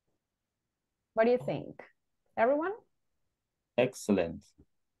 What do you think? Everyone? Excellent.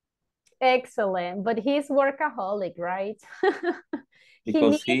 Excellent, but he's workaholic, right?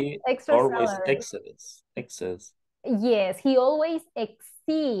 Because he always excels. Yes, he always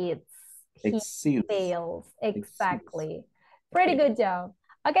exceeds. Exceeds. He fails. Exactly. Pretty good job.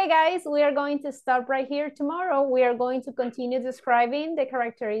 Okay, guys, we are going to stop right here. Tomorrow, we are going to continue describing the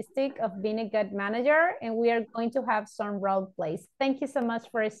characteristic of being a good manager, and we are going to have some role plays. Thank you so much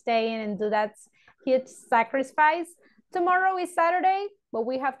for staying and do that huge sacrifice. Tomorrow is Saturday, but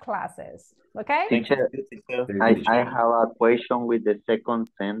we have classes, okay? Teacher, I have a question with the second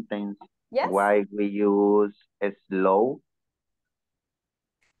sentence. Yes? Why we use slow?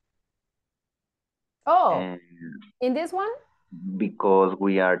 Oh, in this one? Because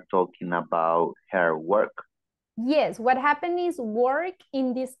we are talking about her work. Yes, what happened is work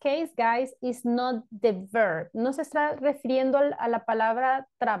in this case, guys, is not the verb. No se está refiriendo a la palabra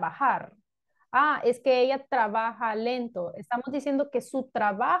trabajar. Ah, es que ella trabaja lento. Estamos diciendo que su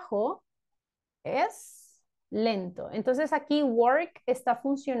trabajo es lento. Entonces aquí work está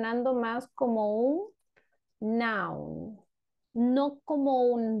funcionando más como un noun, no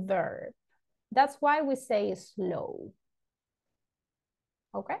como un verb. That's why we say slow.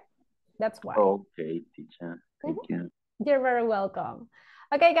 Okay, that's why. Okay, teacher. Thank you. You're very welcome.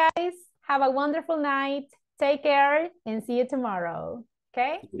 Okay, guys, have a wonderful night. Take care and see you tomorrow.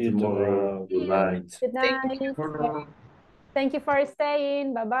 Okay? See you tomorrow. Good night. Good night. Thank you. Thank you for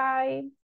staying. Bye-bye.